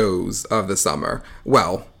biggest shows of the summer.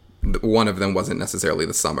 Well, one of them wasn't necessarily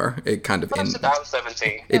the summer. It kind of ended.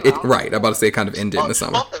 2017. Right. I'm about to say it kind of ended in the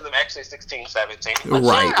summer. Both of them actually 16, 17.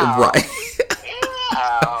 Right.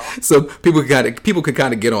 So people could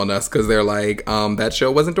kind of get on us because they're like, that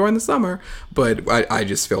show wasn't during the summer, but I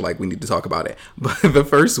just feel like we need to talk about it. But the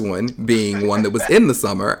first one being one that was in the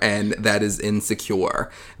summer, and that is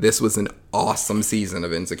Insecure. This was an awesome season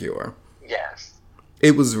of Insecure. Yes.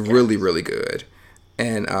 It was really, really good.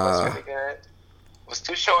 And it was really good. It was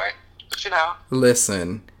too short, but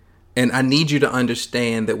Listen, and I need you to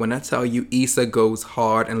understand that when I tell you Issa goes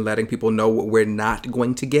hard and letting people know what we're not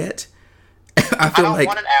going to get, I don't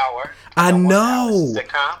want an hour. I know.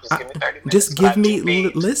 Sitcom. Just give me 30 minutes. Just give me,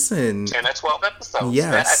 listen. 10 or 12 episodes.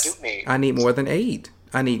 Yes. That I do need. I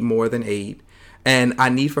need more than 8. And I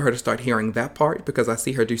need for her to start hearing that part because I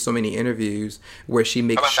see her do so many interviews where she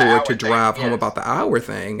makes sure to drive home about the hour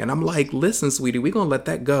thing. And I'm like, listen, sweetie, we're going to let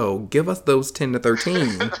that go. Give us those 10 to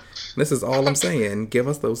 13. This is all I'm saying. Give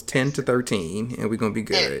us those 10 to 13 and we're going to be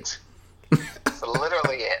good. That's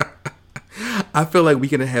literally it. I feel like we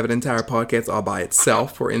can have an entire podcast all by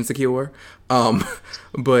itself for Insecure.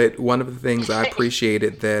 But one of the things I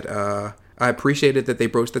appreciated that they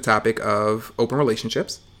broached the topic of open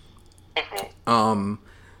relationships.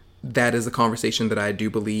 That is a conversation that I do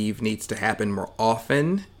believe needs to happen more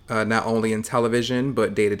often, not only in television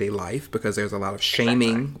but day-to-day life, because there's a lot of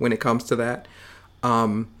shaming when it comes to that. A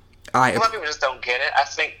lot of people just don't get it. I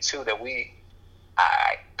think too that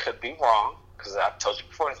I could be wrong, because I've told you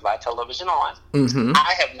before, there's live television on. Mm-hmm.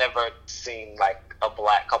 I have never seen like a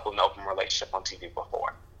black couple in an open relationship on TV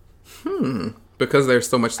before. Because there's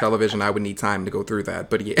so much television, I would need time to go through that.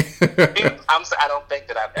 But yeah, I don't think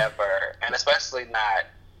that I've ever, and especially not.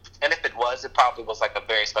 And if it was, it probably was like a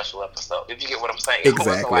very special episode. If you get what I'm saying,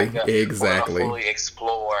 exactly. We're gonna fully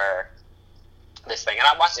explore this thing. And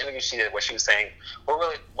I watched the interview she did where she was saying, they're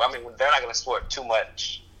not going to explore it too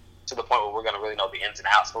much to the point where we're going to really know the ins and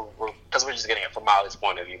outs, because we're just getting it from Molly's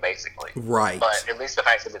point of view, basically. Right. But at least the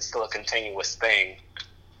fact that it's still a continuous thing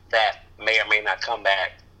that may or may not come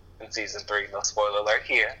back in season 3. No spoiler alert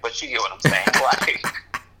here, but you get what I'm saying. Like,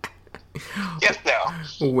 yes,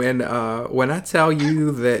 no. When I tell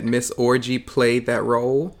you that Miss Orgy played that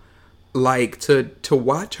role, like to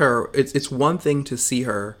watch her, it's one thing to see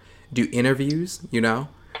her do interviews, you know,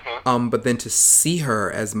 but then to see her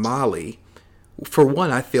as Molly, for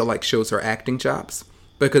one, I feel like shows her acting chops,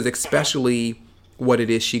 because especially what it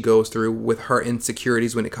is she goes through with her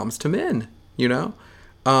insecurities when it comes to men, you know,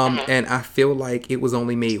 and I feel like it was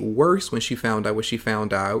only made worse when she found out what she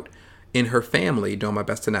found out in her family. Doing my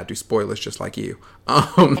best to not do spoilers, just like you.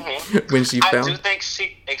 When she found, I do think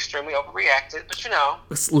she extremely overreacted, but you know,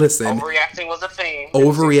 listen, overreacting was a theme.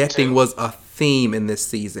 Overreacting was a theme in this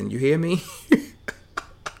season. You hear me?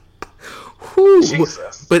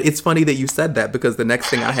 Jesus. But it's funny that you said that, because the next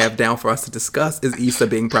thing I have down for us to discuss is Issa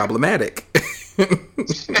being problematic.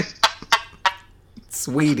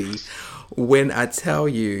 Sweetie, when I tell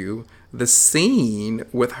you the scene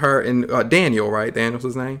with her and Daniel, right? Daniel's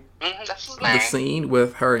his name? That's his name. The scene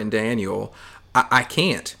with her and Daniel, I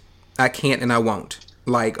can't, and I won't.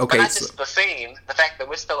 Like, okay. But not just the scene, the fact that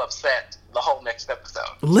we're still upset the whole next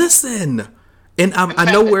episode. Listen. And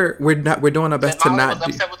I know we're doing our best to not do. I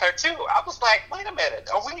was upset with her too. I was like, wait a minute,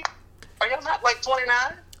 are y'all not like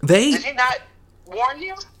 29? Did he not warn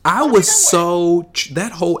you? I was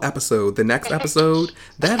that whole episode,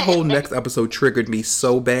 that whole next episode triggered me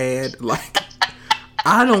so bad. Like,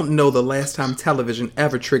 I don't know the last time television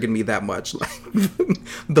ever triggered me that much. Like,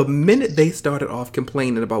 the minute they started off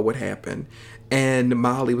complaining about what happened, and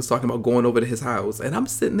Molly was talking about going over to his house, and I'm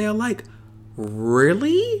sitting there like,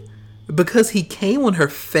 really? Because he came on her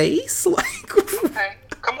face? Like, okay.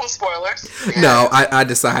 Come on, spoilers. No, I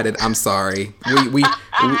decided, I'm sorry.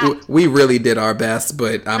 We really did our best,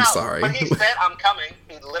 but I'm sorry. But he said, I'm coming.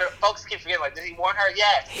 Folks keep forgetting, like, did he warn her?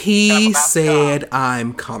 Yes. He said,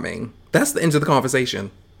 I'm coming. That's the end of the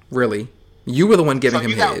conversation. Really. You were the one giving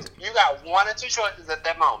him head. You got one or two choices at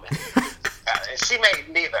that moment. And she made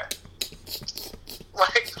neither.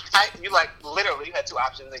 Literally, you had two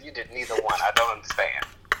options and you did neither one. I don't understand.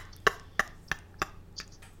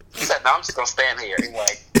 He said, no, I'm just going to stand here. He's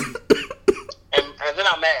like, and then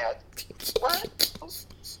I'm mad. What?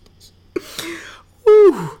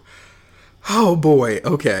 Ooh. Oh boy.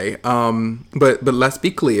 Okay. But let's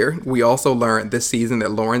be clear. We also learned this season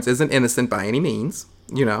that Lawrence isn't innocent by any means.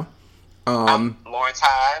 You know. I'm Lawrence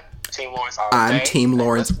High. Team Lawrence all day. I'm Team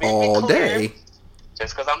Lawrence all day.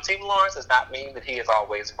 Just because I'm Team Lawrence does not mean that he is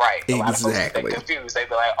always right. A lot of folks get confused. They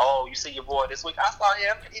be like, "Oh, you see your boy this week? I saw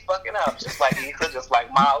him and he fucking up, just like Issa, just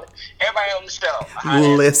like Molly, everybody on the show."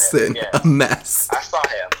 Listen, a mess. I saw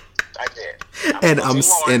him. I did.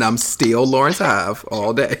 And I'm still Lawrence Hive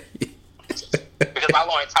all day. Because my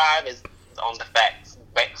Lawrence Hive is on the facts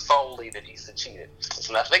solely that Issa cheated. It's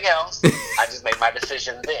nothing else. I just made my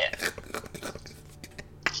decision then.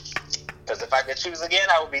 Because if I could choose again,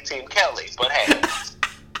 I would be Team Kelly. But hey,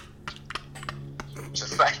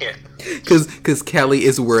 just saying. Because Kelly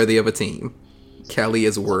is worthy of a team. Kelly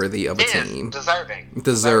is worthy of a team.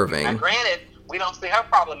 Deserving. Now, granted, we don't see her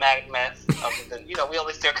problematic mess. Other than, we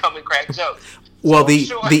only see her come and crack jokes. Well,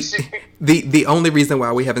 the only reason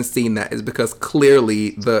why we haven't seen that is because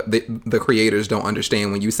clearly the creators don't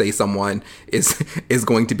understand when you say someone is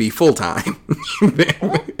going to be full time.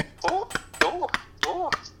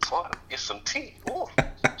 Get some tea. Ooh,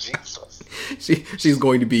 Jesus. She's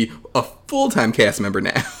going to be a full-time cast member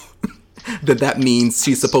now. that means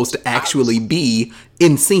she's supposed to actually be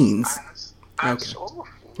in scenes.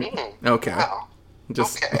 Okay. Wow.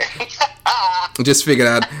 Just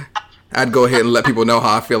figured I'd go ahead and let people know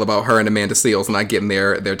how I feel about her and Amanda Seales not getting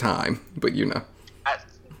their time. But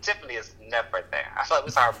Tiffany is never there. I feel like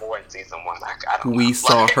we saw her more in season 1. I don't know. We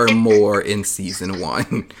saw her more in season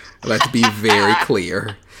 1. Let's be very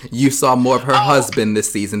clear. You saw more of her husband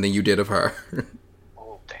this season than you did of her.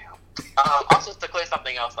 Oh, damn. Also, to clear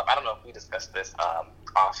something else up, I don't know if we discussed this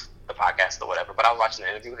off the podcast or whatever, but I was watching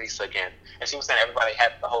the interview with Issa again, and she was saying everybody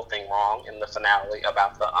had the whole thing wrong in the finale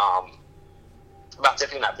about about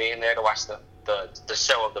Tiffany not being there to watch the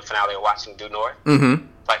show of the finale of watching Due North. Mm-hmm.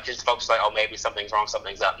 Like, just folks like, oh, maybe something's wrong,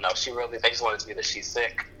 something's up. No, they just wanted to be that she's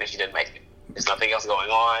sick and she didn't make it. There's nothing else going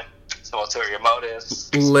on. There's no ulterior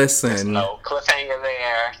motives. Listen. There's no cliffhanger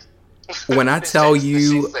there. When I tell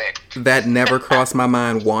you that never crossed my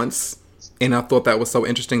mind once, and I thought that was so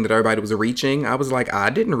interesting that everybody was reaching, I was like, I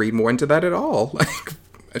didn't read more into that at all. Like,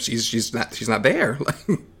 she's not there.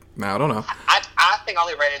 Like, I don't know. I think I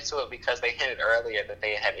only read into it because they hinted earlier that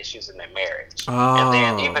they had issues in their marriage. Oh. And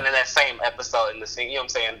then even in that same episode in the scene, you know what I'm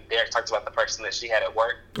saying, Derek talks about the person that she had at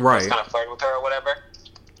work. Right. Was kind of flirting with her or whatever.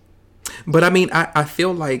 But I mean, I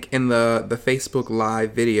feel like in the Facebook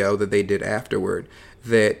Live video that they did afterward,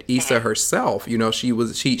 that Issa herself, you know,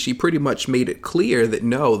 she pretty much made it clear that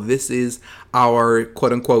no, this is our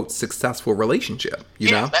quote unquote successful relationship. You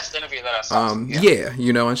know, that's the interview that I saw. Yeah,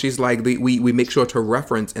 you know, and she's like, we make sure to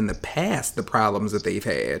reference in the past the problems that they've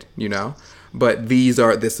had, you know, but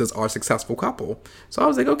this is our successful couple. So I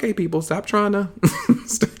was like, okay, people, stop trying to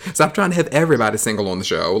have everybody single on the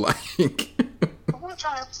show. Like, I'm not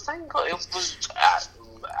trying to single. It was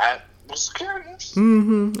I was curious.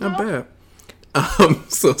 I bet.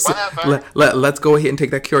 So let's go ahead and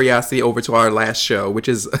take that curiosity over to our last show, which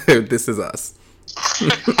is This Is Us.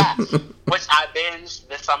 Which I binged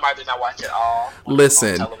this summer. I did not watch it all.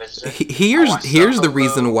 Listen, here's the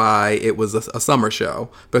reason why it was a summer show,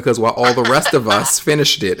 because while all the rest of us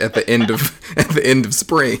finished it at the end of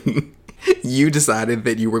spring, you decided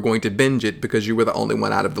that you were going to binge it because you were the only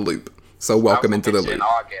one out of the loop. So welcome into the loop. In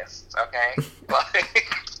August, okay.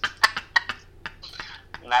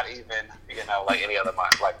 Not even, like any other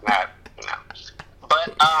month, like not,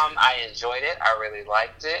 But I enjoyed it. I really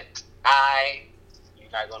liked it.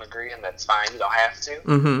 You're not going to agree, and that's fine. You don't have to.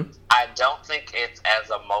 Mm-hmm. I don't think it's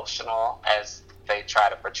as emotional as they try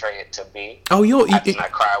to portray it to be. Oh, I did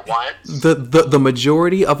not cry once. The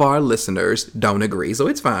majority of our listeners don't agree, so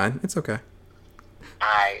it's fine. It's okay.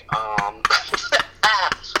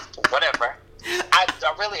 Whatever.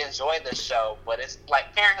 I really enjoyed this show, but it's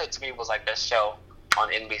like Parenthood to me was like this show on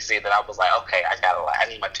NBC that I was like, okay, I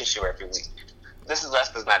need my tissue every week. This Is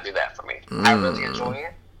Us does not do that for me. I really enjoy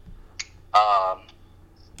it.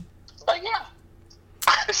 But yeah,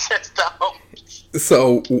 I just don't.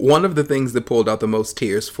 So one of the things that pulled out the most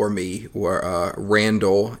tears for me were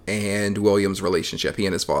Randall and William's relationship, he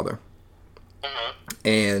and his father. Mm-hmm.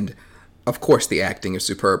 And of course the acting is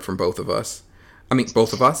superb from both of us. I mean,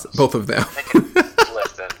 both of us, both of them.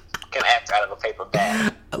 Can act out of a paper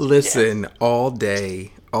bag. Listen, yes. all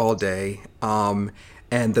day.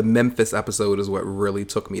 And the Memphis episode is what really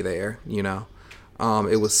took me there, you know.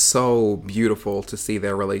 It was so beautiful to see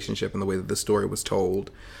their relationship and the way that the story was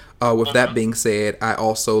told. With that being said, I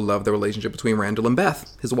also love the relationship between Randall and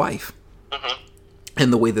Beth, his wife. Mm-hmm.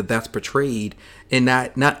 And the way that that's portrayed. And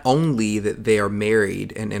not only that they are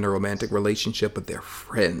married and in a romantic relationship, but they're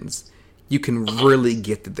friends. You can really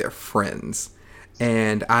get that they're friends.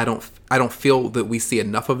 And I don't feel that we see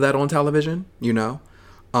enough of that on television, you know.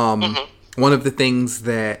 One of the things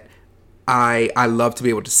that I love to be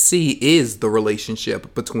able to see is the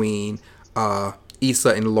relationship between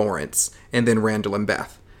Issa and Lawrence, and then Randall and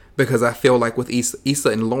Beth. Because I feel like with Issa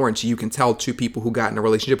and Lawrence, you can tell two people who got in a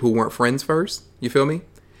relationship who weren't friends first. You feel me?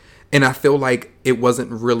 And I feel like it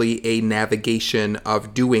wasn't really a navigation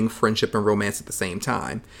of doing friendship and romance at the same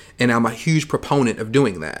time. And I'm a huge proponent of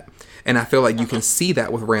doing that. And I feel like you can see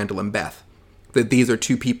that with Randall and Beth. That these are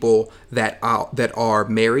two people that are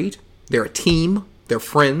married. They're a team. They're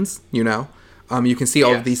friends, you know. You can see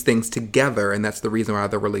all of these things together, and that's the reason why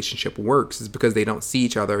the relationship works, is because they don't see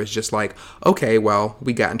each other as just like, okay, well,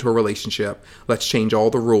 we got into a relationship. Let's change all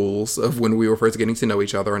the rules of when we were first getting to know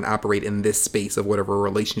each other and operate in this space of whatever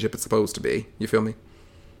relationship it's supposed to be. You feel me?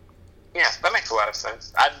 Yes, that makes a lot of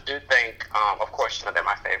sense. I do think, of course, they're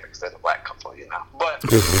my favorite because they're the black couple, you know. But,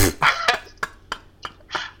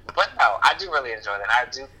 but no, I do really enjoy that. I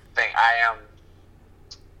do think I am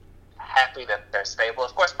happy that they're stable.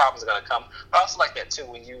 Of course, problems are going to come. But I also like that, too,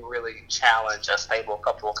 when you really challenge a stable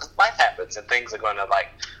couple. Because life happens and things are going to,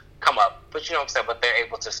 come up. But you know what I'm saying? But they're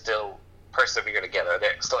able to still persevere together.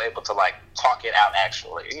 They're still able to, talk it out,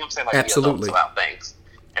 actually. You know what I'm saying? Absolutely. Be adults about things.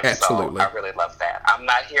 And Absolutely. So I really love that. I'm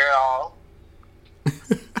not here at all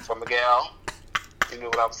for Miguel. You knew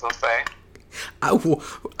what I was going to say. I will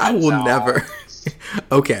never.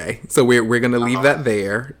 Okay, so we're gonna leave that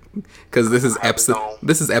there because this is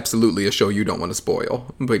absolutely a show you don't want to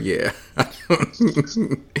spoil. But yeah,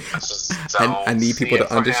 I need people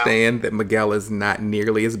to understand that Miguel is not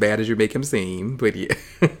nearly as bad as you make him seem. But yeah,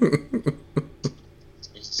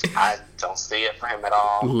 I don't see it for him at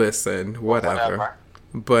all. Listen, whatever.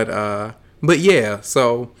 But yeah,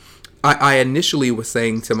 so I initially was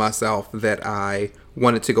saying to myself that I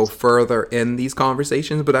wanted to go further in these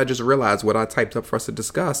conversations, but I just realized what I typed up for us to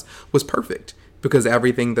discuss was perfect because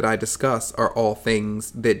everything that I discuss are all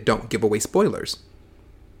things that don't give away spoilers.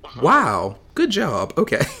 Wow, good job.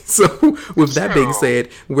 Okay, so with that being said,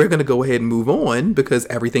 we're going to go ahead and move on because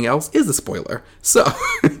everything else is a spoiler. So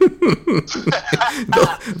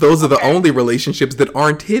those are the only relationships that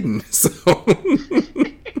aren't hidden. So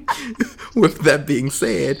with that being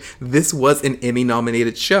said, this was an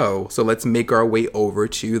Emmy-nominated show, so let's make our way over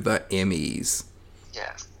to the Emmys.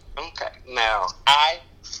 Yes. Okay. Now, I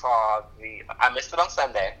missed it on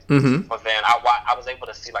Sunday, but then I was able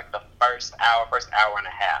to see like the first hour and a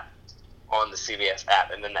half on the CBS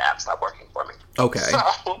app, and then the app stopped working for me. Okay. So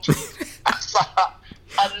I saw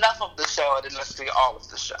enough of the show. I didn't see all of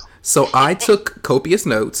the show. So I took copious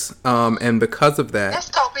notes, and because of that... That's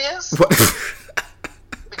copious.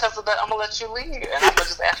 Because of that, I'm going to let you lead, and I'm going to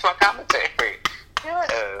just ask my commentary.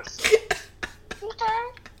 Yes. Okay.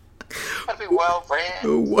 That'd be well read.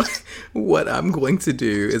 What I'm going to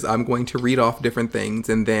do is I'm going to read off different things,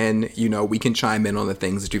 and then, we can chime in on the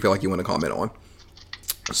things that you feel like you want to comment on.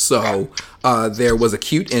 So, there was a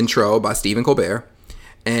cute intro by Stephen Colbert,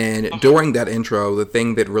 and during that intro, the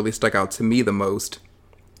thing that really stuck out to me the most,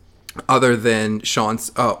 other than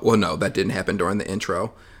Sean's... well, no, that didn't happen during the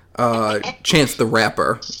intro. Chance the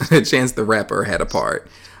Rapper had a part.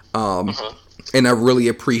 And I really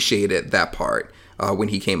appreciated that part when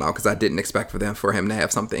he came out because I didn't expect for him to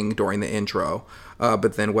have something during the intro.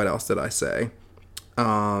 But then what else did I say?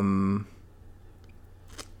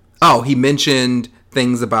 He mentioned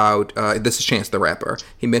things about, this is Chance the Rapper.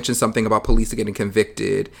 He mentioned something about police getting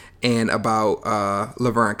convicted and about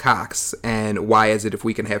Laverne Cox and why is it if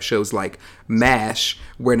we can have shows like MASH,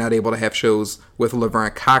 we're not able to have shows with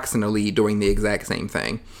Laverne Cox in the lead doing the exact same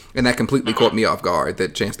thing. And that completely caught me off guard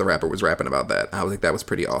that Chance the Rapper was rapping about that. I was like, that was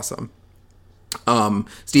pretty awesome.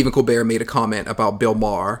 Stephen Colbert made a comment about Bill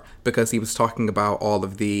Maher because he was talking about all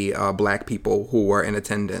of the black people who were in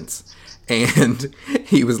attendance. And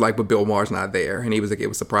he was like, but Bill Maher's not there. And he was like, it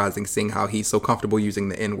was surprising seeing how he's so comfortable using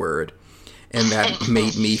the N-word. And that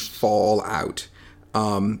made me fall out.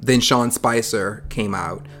 Then Sean Spicer came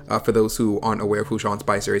out. For those who aren't aware of who Sean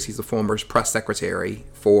Spicer is, he's the former press secretary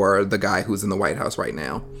for the guy who's in the White House right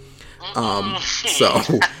now. So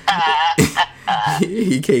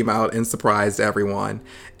he came out and surprised everyone.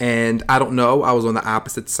 And I don't know, I was on the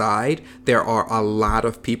opposite side. There are a lot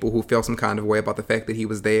of people who feel some kind of way about the fact that he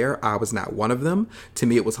was there. I was not one of them. To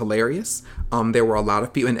me, it was hilarious. There were a lot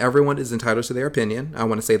of people, and everyone is entitled to their opinion. I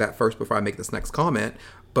want to say that first before I make this next comment.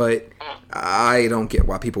 But I don't get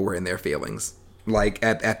why people were in their feelings. Like,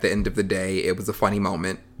 at the end of the day, it was a funny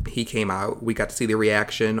moment. He came out. We got to see the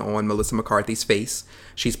reaction on Melissa McCarthy's face.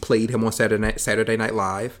 She's played him on Saturday Night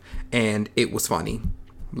Live, and it was funny.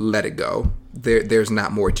 Let it go. There's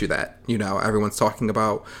not more to that. Everyone's talking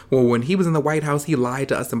about, well, when he was in the White House, he lied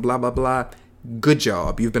to us and blah, blah, blah. Good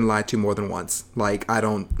job. You've been lied to more than once. Like, I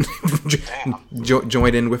don't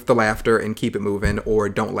join in with the laughter and keep it moving, or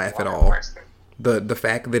don't laugh at all. The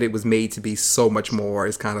fact that it was made to be so much more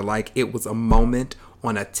is kind of like it was a moment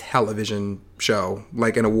on a television show,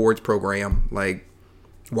 like an awards program. Like,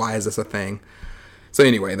 why is this a thing? So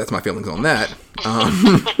anyway, that's my feelings on that.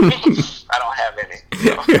 I don't have any.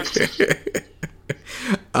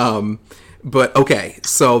 But okay,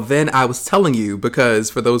 so then I was telling you, because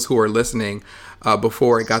for those who are listening,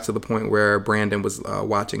 before it got to the point where Brandon was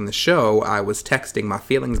watching the show, I was texting my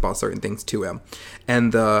feelings about certain things to him.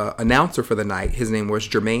 And the announcer for the night, his name was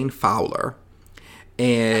Jermaine Fowler.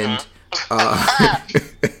 And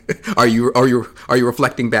are you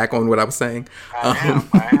reflecting back on what I was saying? I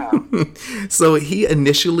am. So he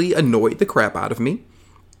initially annoyed the crap out of me.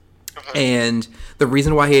 And the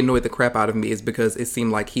reason why he annoyed the crap out of me is because it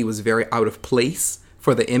seemed like he was very out of place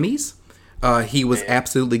for the Emmys. He was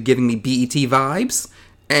absolutely giving me BET vibes.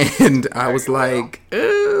 And I was like,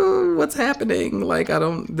 what's happening? Like,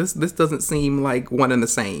 this doesn't seem like one and the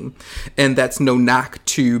same. And that's no knock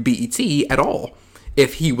to BET at all.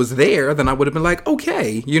 If he was there, then I would have been like,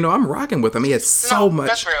 okay, I'm rocking with him. He had so much.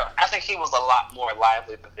 That's real. I think he was a lot more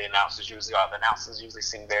lively than the announcers usually are. The announcers usually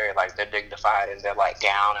seem very, like, they're dignified and they're, like,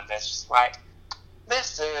 down. And that's just like,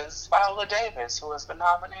 this is Viola Davis, who has been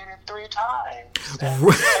nominated 3 times. And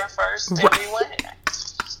this is her first Emmy win.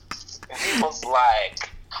 And he was like,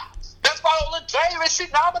 that's Viola Davis, she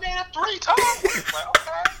nominated 3 times. Like,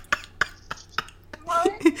 okay.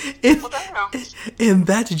 And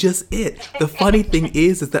that's just it. The funny thing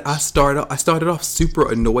is that I started off super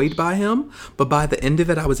annoyed by him, but by the end of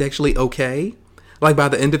it, I was actually okay. Like, by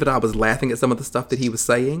the end of it, I was laughing at some of the stuff that he was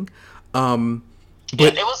saying.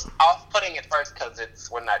 But it was off-putting at first because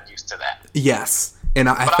we're not used to that. Yes, and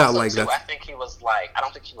I felt like that. I think he was like, I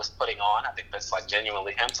don't think he was putting on. I think that's like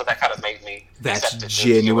genuinely him. So that kind of made me. That's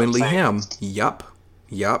genuinely him. Yup,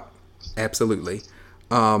 absolutely.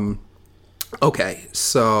 Okay,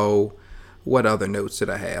 so what other notes did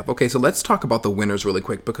I have? Okay, so let's talk about the winners really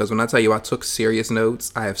quick, because when I tell you I took serious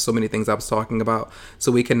notes, I have so many things I was talking about,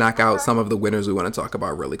 so we can knock out some of the winners we want to talk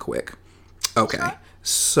about really quick. Okay,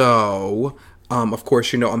 so, of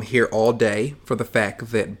course, you know I'm here all day for the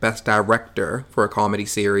fact that Best Director for a Comedy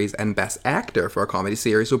Series and Best Actor for a Comedy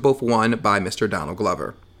Series were both won by Mr. Donald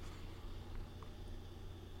Glover.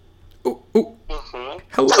 Ooh. Mm-hmm.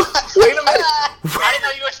 Hello. Wait a minute. I didn't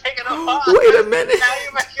know you were taking a pause. Wait a minute. Now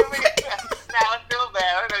you're making me. Now I feel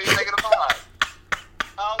bad. I didn't know you were taking a pause.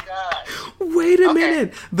 Oh God. Wait a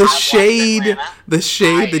minute. The shade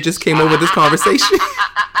that just came over this conversation.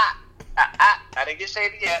 I didn't get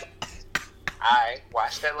shady yet. I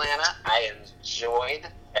watched Atlanta. I enjoyed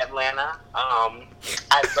Atlanta.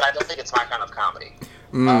 But I don't think it's my kind of comedy.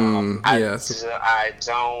 Yes. I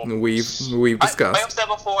don't. We've discussed. Like I've said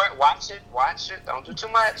before, watch it. Don't do too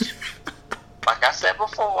much. Like I said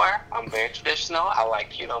before, I'm very traditional. I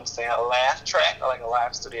like, you know what I'm saying, a laugh track. I like a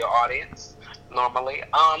live studio audience normally.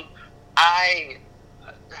 I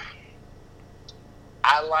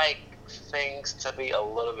like things to be a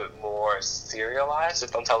little bit more serialized,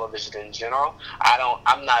 just on television in general.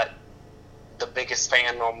 I'm not the biggest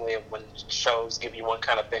fan normally of when shows give you one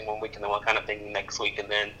kind of thing one week and then one kind of thing next week,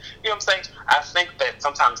 and then, you know what I'm saying? I think that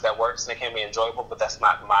sometimes that works and it can be enjoyable, but that's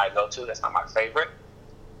not my go-to. That's not my favorite.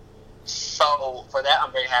 So for that,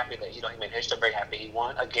 I'm very happy that, you know, he made history. I'm very happy he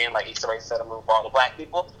won. Again, like Issa Rae said, I'm rooting for all the black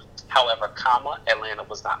people. However, Atlanta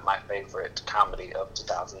was not my favorite comedy of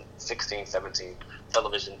 2016-17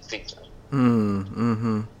 television season.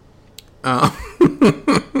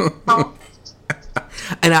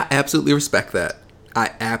 And I absolutely respect that.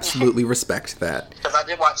 Because I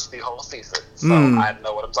did watch the whole season, so I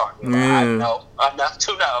know what I'm talking about. I know enough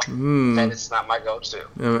to know that it's not my go-to.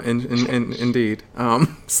 Indeed.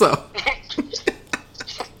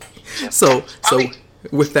 So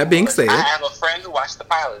with that being said, I have a friend who watched the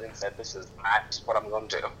pilot and said, this is not what I'm going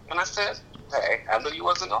to do. And I said, hey, I knew you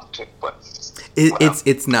wasn't going to, but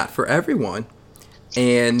it's not for everyone.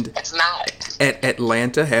 And it's not.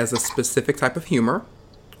 Atlanta has a specific type of humor,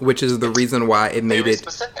 which is the reason why it made it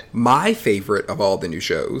my favorite of all the new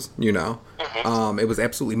shows, you know. It was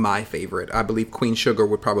absolutely my favorite. I believe Queen Sugar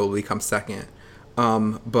would probably come second.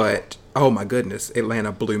 But, oh my goodness,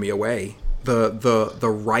 Atlanta blew me away. The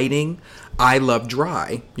writing, I love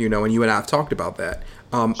dry, you know, and you and I have talked about that.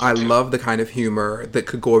 I love the kind of humor that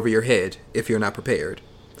could go over your head if you're not prepared.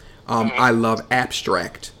 I love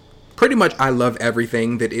abstract. Pretty much I love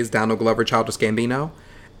everything that is Donald Glover, Childish Gambino.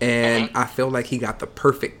 And I feel like he got the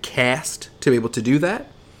perfect cast to be able to do that.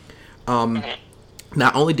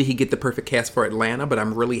 Not only did he get the perfect cast for Atlanta, but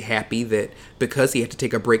I'm really happy that because he had to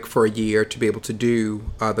take a break for a year to be able to do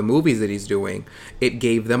the movies that he's doing, it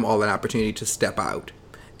gave them all an opportunity to step out.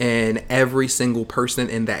 And every single person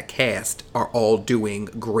in that cast are all doing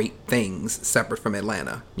great things separate from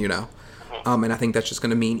Atlanta, you know? And I think that's just going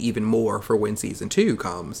to mean even more for when season 2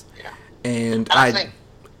 comes. Yeah. And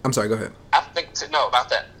I'm sorry, go ahead. I think to know about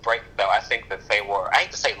that break, though, I think that they were, I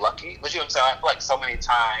hate to say lucky, but you know what I'm saying? I feel like so many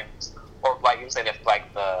times, or like you were saying, if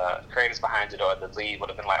like the creators behind it or the lead would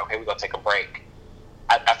have been like, okay, we're going to take a break.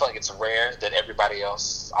 I feel like it's rare that everybody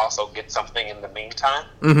else also gets something in the meantime.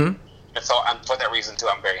 And so for that reason, too,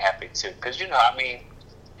 I'm very happy, too. Because, you know, I mean,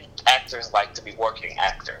 actors like to be working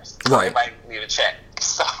actors. So everybody need a check.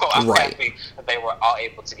 So I'm happy that they were all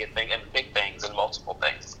able to get things, and big things, and multiple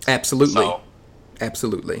things. Absolutely.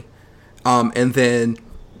 And then,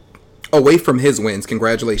 away from his wins,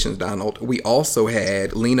 congratulations, Donald, we also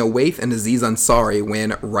had Lena Waithe and Aziz Ansari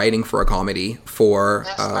win writing for a comedy for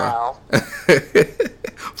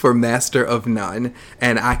for Master of None.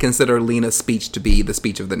 And I consider Lena's speech to be the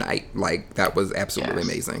speech of the night. Like, that was absolutely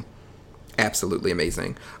amazing. Absolutely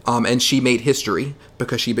amazing. And she made history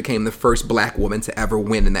because she became the first black woman to ever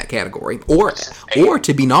win in that category. Or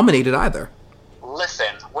to be nominated either.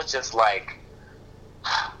 Listen, which is like...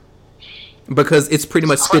 Because it's pretty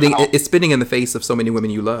much spitting in the face of so many women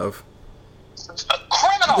you love.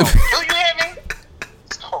 criminal. Do you hear me?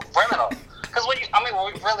 It's criminal. Because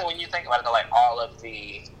when you think about it, like all of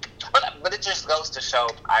the, but it just goes to show.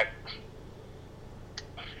 I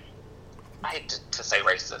hate to say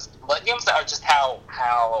racist, but you know what I'm saying, just how.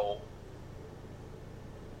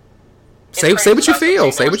 Say what you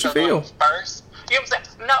feel. Say what you feel. First, you know what I'm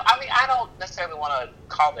saying? No, I mean, I don't necessarily want to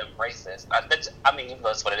call them racist. I mean, even though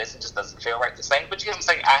that's what it is, it just doesn't feel right to say. But you know what I'm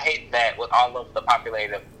saying? I hate that with all of the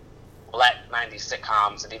populated Black 90s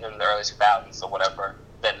sitcoms and even the early 2000s or whatever,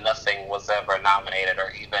 that nothing was ever nominated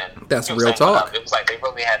or even. That's real talk. It was like they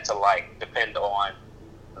really had to like depend on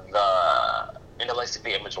the NAACP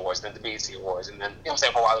Image Awards, then the BET Awards, and then, you know what I'm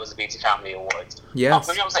saying, for a while it was the BET Comedy Awards. Yes.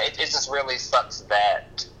 But you know what I'm saying? It just really sucks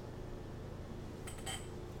that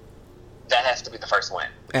has to be the first win.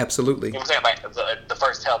 Absolutely. You know what I'm saying? Like the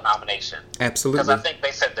first held nomination. Absolutely. Because I think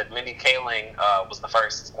they said that Minnie Kaling was the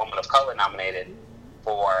first woman of color nominated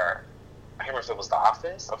for, I can't remember if it was The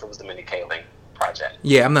Office or if it was the Minnie Kaling project.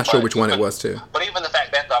 Yeah, I'm not sure which one it was too. But even the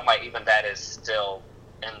fact that, though, I'm like, even that is still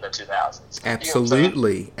in the 2000s.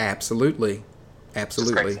 Absolutely. You know Absolutely.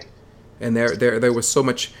 And there was so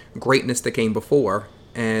much greatness that came before,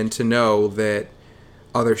 and to know that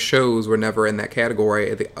other shows were never in that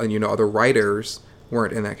category, you know, other writers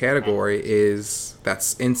weren't in that category,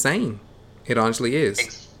 that's insane. It honestly is.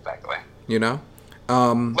 Exactly. You know?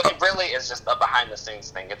 But it really is just a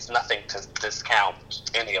behind-the-scenes thing. It's nothing to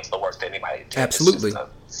discount any of the work that anybody did. Absolutely. It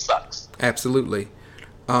just, sucks. Absolutely.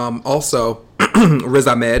 Also, Riz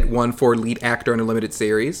Ahmed won for lead actor in a limited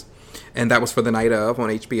series, and that was for The Night Of on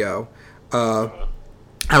HBO.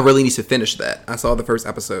 I really need to finish that. I saw the first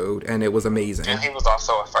episode, and it was amazing. And he was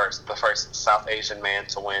also the first South Asian man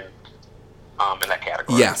to win in that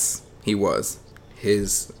category. Yes, he was.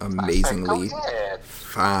 His amazingly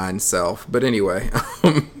fine self. But anyway.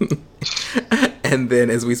 And then,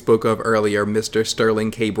 as we spoke of earlier, Mr.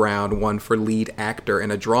 Sterling K. Brown won for lead actor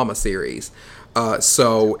in a drama series. Which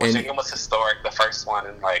it was historic, the first one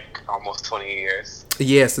in like almost 20 years.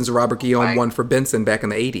 Yeah, since Robert Guillaume won for Benson back in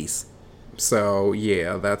the 80s. So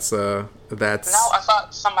yeah, that's. No, I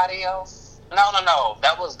thought somebody else. No.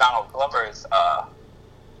 That was Donald Glover's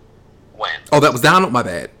win. Oh, that was Donald. My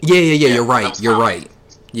bad. Yeah. You're right.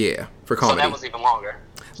 Yeah, for comedy. So that was even longer.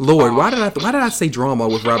 Lord, why did I say drama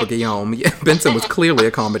with Robert Guillaume? Yeah, Benson was clearly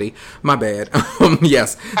a comedy. My bad.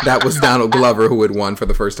 Yes, that was Donald Glover who had won for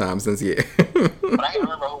the first time since But I can't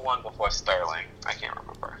remember who won before Sterling. I can't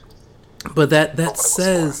remember. But that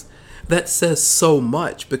says so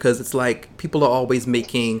much, because it's like people are always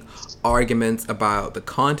making arguments about the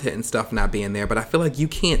content and stuff not being there, but I feel like you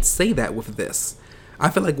can't say that with this. I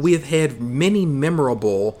feel like we have had many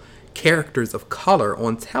memorable characters of color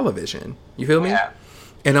on television. You feel me? Yeah.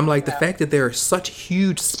 And I'm like, the fact that there are such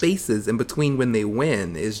huge spaces in between when they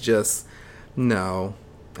win is just, no,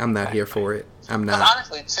 I'm not here for it. I'm not. But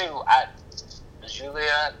honestly, too,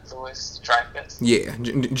 Julia Louis-Dreyfus. Yeah,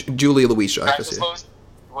 Julia Louis-Dreyfus. Yeah.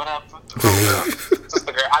 What up? Just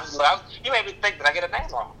the girl. You made me think that I get a name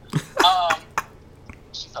wrong.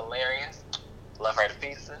 She's hilarious. Love her to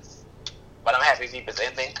pieces. But I'm happy Veep is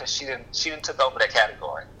ending because she didn't took over that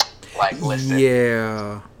category. Like, listen.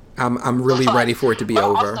 Yeah. I'm really ready for it to be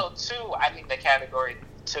over. Also, too, I need the category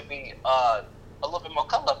to be a little bit more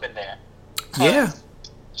color up in there. Yeah.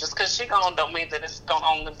 Just because she gone don't mean that it's gonna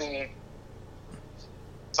only be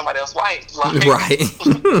somebody else white. Like, right.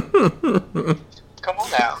 Come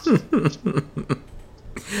on now.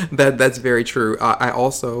 That's very true. I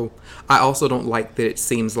also don't like that it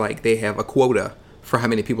seems like they have a quota for how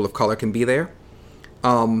many people of color can be there.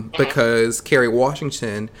 Because Kerry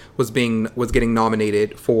Washington was getting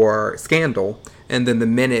nominated for Scandal, and then the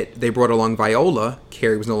minute they brought along Viola,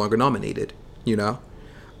 Kerry was no longer nominated. You know.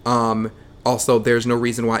 Also, there's no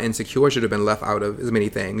reason why Insecure should have been left out of as many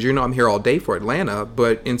things. You know, I'm here all day for Atlanta,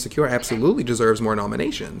 but Insecure absolutely deserves more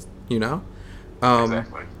nominations. You know.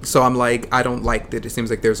 Exactly. So I'm like, I don't like that it seems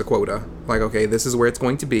like there's a quota. Like, okay, this is where it's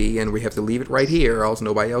going to be, and we have to leave it right here, or else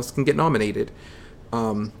nobody else can get nominated.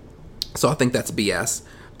 So I think that's BS.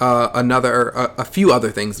 A few other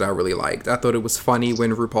things that I really liked. I thought it was funny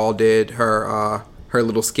when RuPaul did her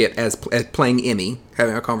little skit as playing Emmy,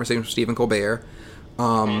 having a conversation with Stephen Colbert.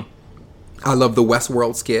 I love the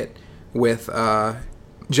Westworld skit with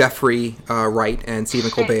Jeffrey Wright and Stephen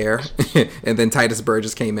Colbert, and then Titus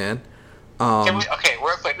Burgess came in. Real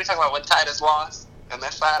quick, we talk about when Titus lost and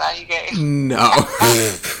that side eye he gave? No.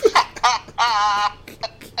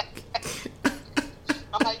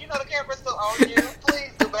 I'm like, the camera's still on you.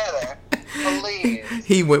 Please do better. Please.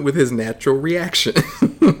 He went with his natural reaction.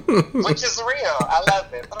 Which is real. I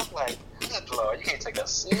love it. But I'm like, good Lord, you can't take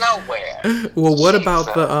us nowhere. Well, what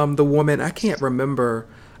about the woman? I can't remember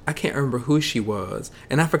I can't remember who she was,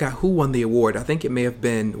 and I forgot who won the award. I think it may have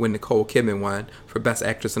been when Nicole Kidman won for Best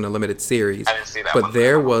Actress in a Limited Series. I didn't see that but one.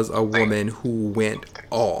 there was a woman who went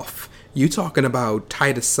off. You talking about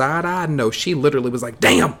Titus Side-Eye? No, she literally was like,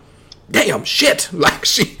 damn, shit. Like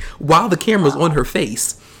while the camera's on her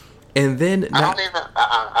face. And then I don't think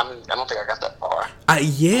I got that far.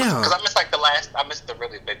 Yeah. Because I missed the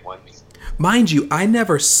really big one. Mind you, I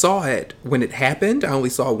never saw it when it happened. I only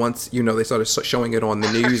saw it once, they started showing it on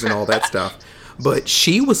the news and all that stuff. But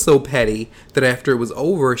she was so petty that after it was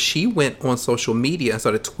over, she went on social media and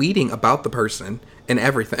started tweeting about the person and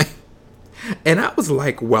everything. And I was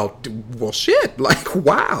like, well, shit. Like,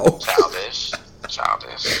 wow.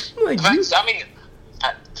 Childish. Like, the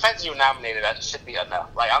fact that you nominated, that should be enough.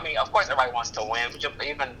 Like, I mean, of course everybody wants to win, but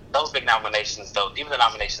even those big nominations, even the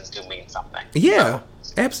nominations do mean something. Yeah,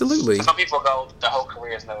 so, absolutely. Some people go, the whole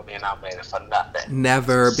career is never being nominated for nothing.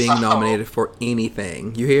 Never being nominated for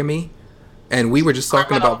anything. You hear me? And we were just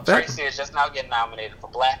talking about that. Tracy is just now getting nominated for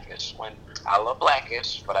Blackish, when I love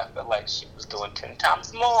Blackish, but I feel like she was doing 10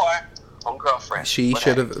 times more on Girlfriend. She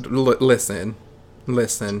should have, listen,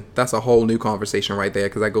 that's a whole new conversation right there,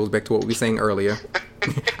 because that goes back to what we were saying earlier.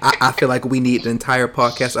 I feel like we need an entire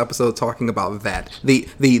podcast episode talking about that.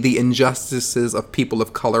 The injustices of people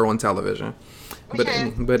of color on television. But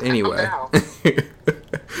anyway,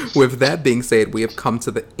 with that being said, we have come to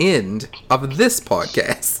the end of this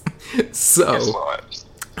podcast. So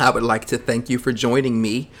I would like to thank you for joining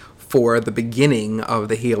me for the beginning of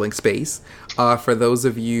the Healing Space. For those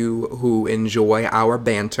of you who enjoy our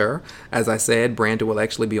banter, as I said, Brandon will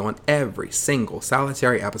actually be on every single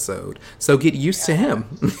solitary episode. So get used to him.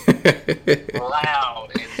 Loud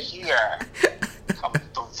and here. Come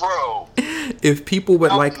through. If people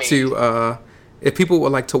would like to,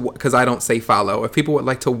 because I don't say follow, if people would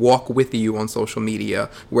like to walk with you on social media,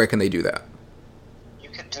 where can they do that? You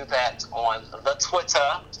can do that on the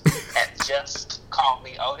Twitter at Just Call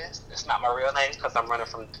Me Otis. It's not my real name because I'm running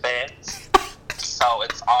from the feds. So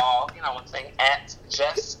it's all, one thing, at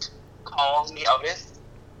Just Call Me Otis.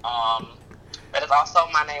 That is also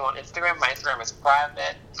my name on Instagram. My Instagram is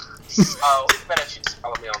private. So it's better if you just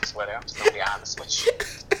follow me on Twitter. I'm just going to be honest with you.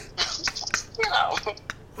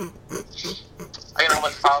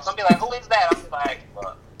 What's follow. Some be like, who is that? I'm like,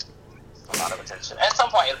 look, a lot of attention. At some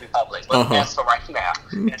point, it'll be public. But as for right now,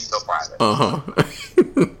 it's still private. I'm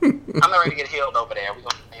not ready to get healed over there. We're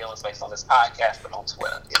going to heal space on this podcast and on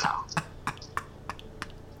Twitter,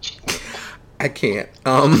 I can't.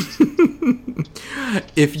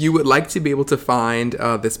 If you would like to be able to find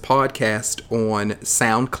this podcast on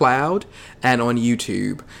SoundCloud and on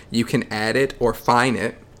YouTube, you can add it or find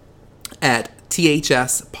it at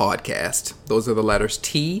THS Podcast. Those are the letters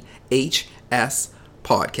THS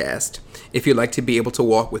Podcast. If you'd like to be able to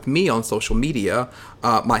walk with me on social media,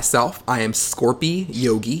 myself, I am Scorpy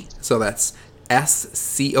Yogi. So that's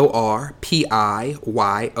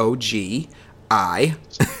ScorpioYogi.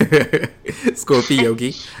 Scorpio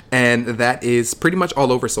Yogi, and that is pretty much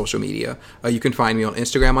all over social media. You can find me on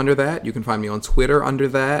Instagram under that. You can find me on Twitter under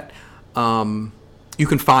that. You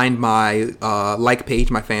can find my like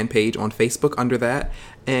page, my fan page on Facebook under that.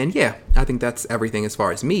 And yeah, I think that's everything as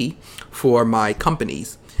far as me. For my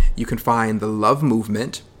companies, you can find the Love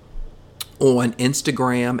Movement on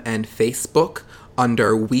Instagram and Facebook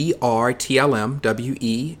under We Are TLM,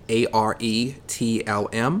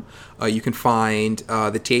 WEARETLM. You can find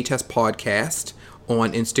the THS Podcast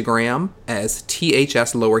on Instagram as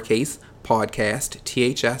THS lowercase podcast,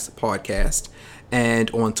 THS Podcast, and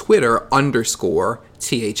on Twitter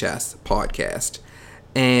 _THS Podcast.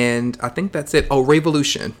 And I think that's it. Oh,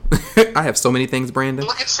 Revolution. I have so many things, Brandon.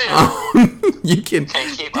 Look at you can't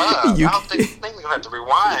keep up. I don't think we're going to have to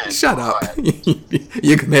rewind. Shut up.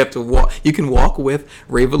 You're going to have to walk. You can walk with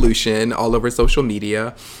Revolution all over social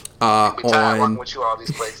media. On with you all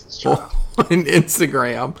these places. On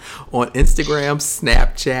Instagram,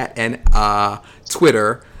 Snapchat, and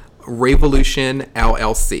Twitter, Revolution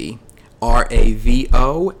LLC.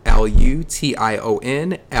 RAVOLUTION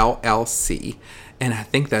LLC. And I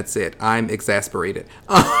think that's it. I'm exasperated.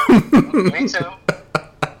 Me too.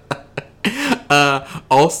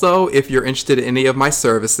 Also, if you're interested in any of my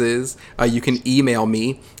services, you can email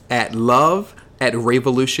me at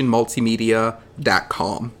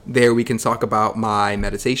love@revolutionmultimedia.com. There we can talk about my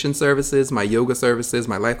meditation services, my yoga services,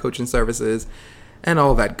 my life coaching services, and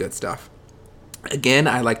all that good stuff. Again,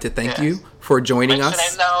 I'd like to thank you for joining us. Make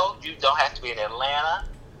sure they know you don't have to be in Atlanta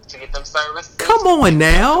to get them services. Come on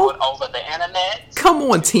now. Do it over the internet. Come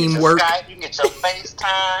on, teamwork. Skype, you can get your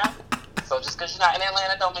FaceTime. So just because you're not in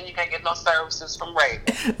Atlanta don't mean you can't get no services from Raven.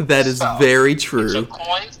 That is very true. Get your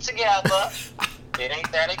coins together. It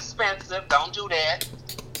ain't that expensive. Don't do that.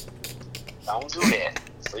 Don't do that.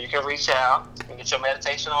 So you can reach out and get your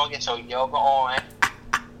meditation on, get your yoga on.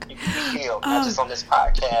 You can be healed, not just on this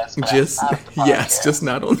podcast. But Yes, just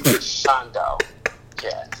not on Shondo.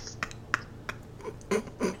 Yes.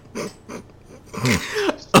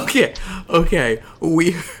 Okay.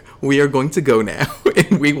 We are going to go now,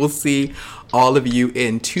 and we will see all of you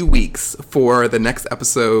in 2 weeks for the next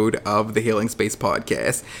episode of the Healing Space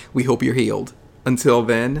Podcast. We hope you're healed. Until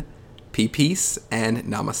then, peace and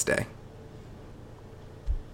namaste.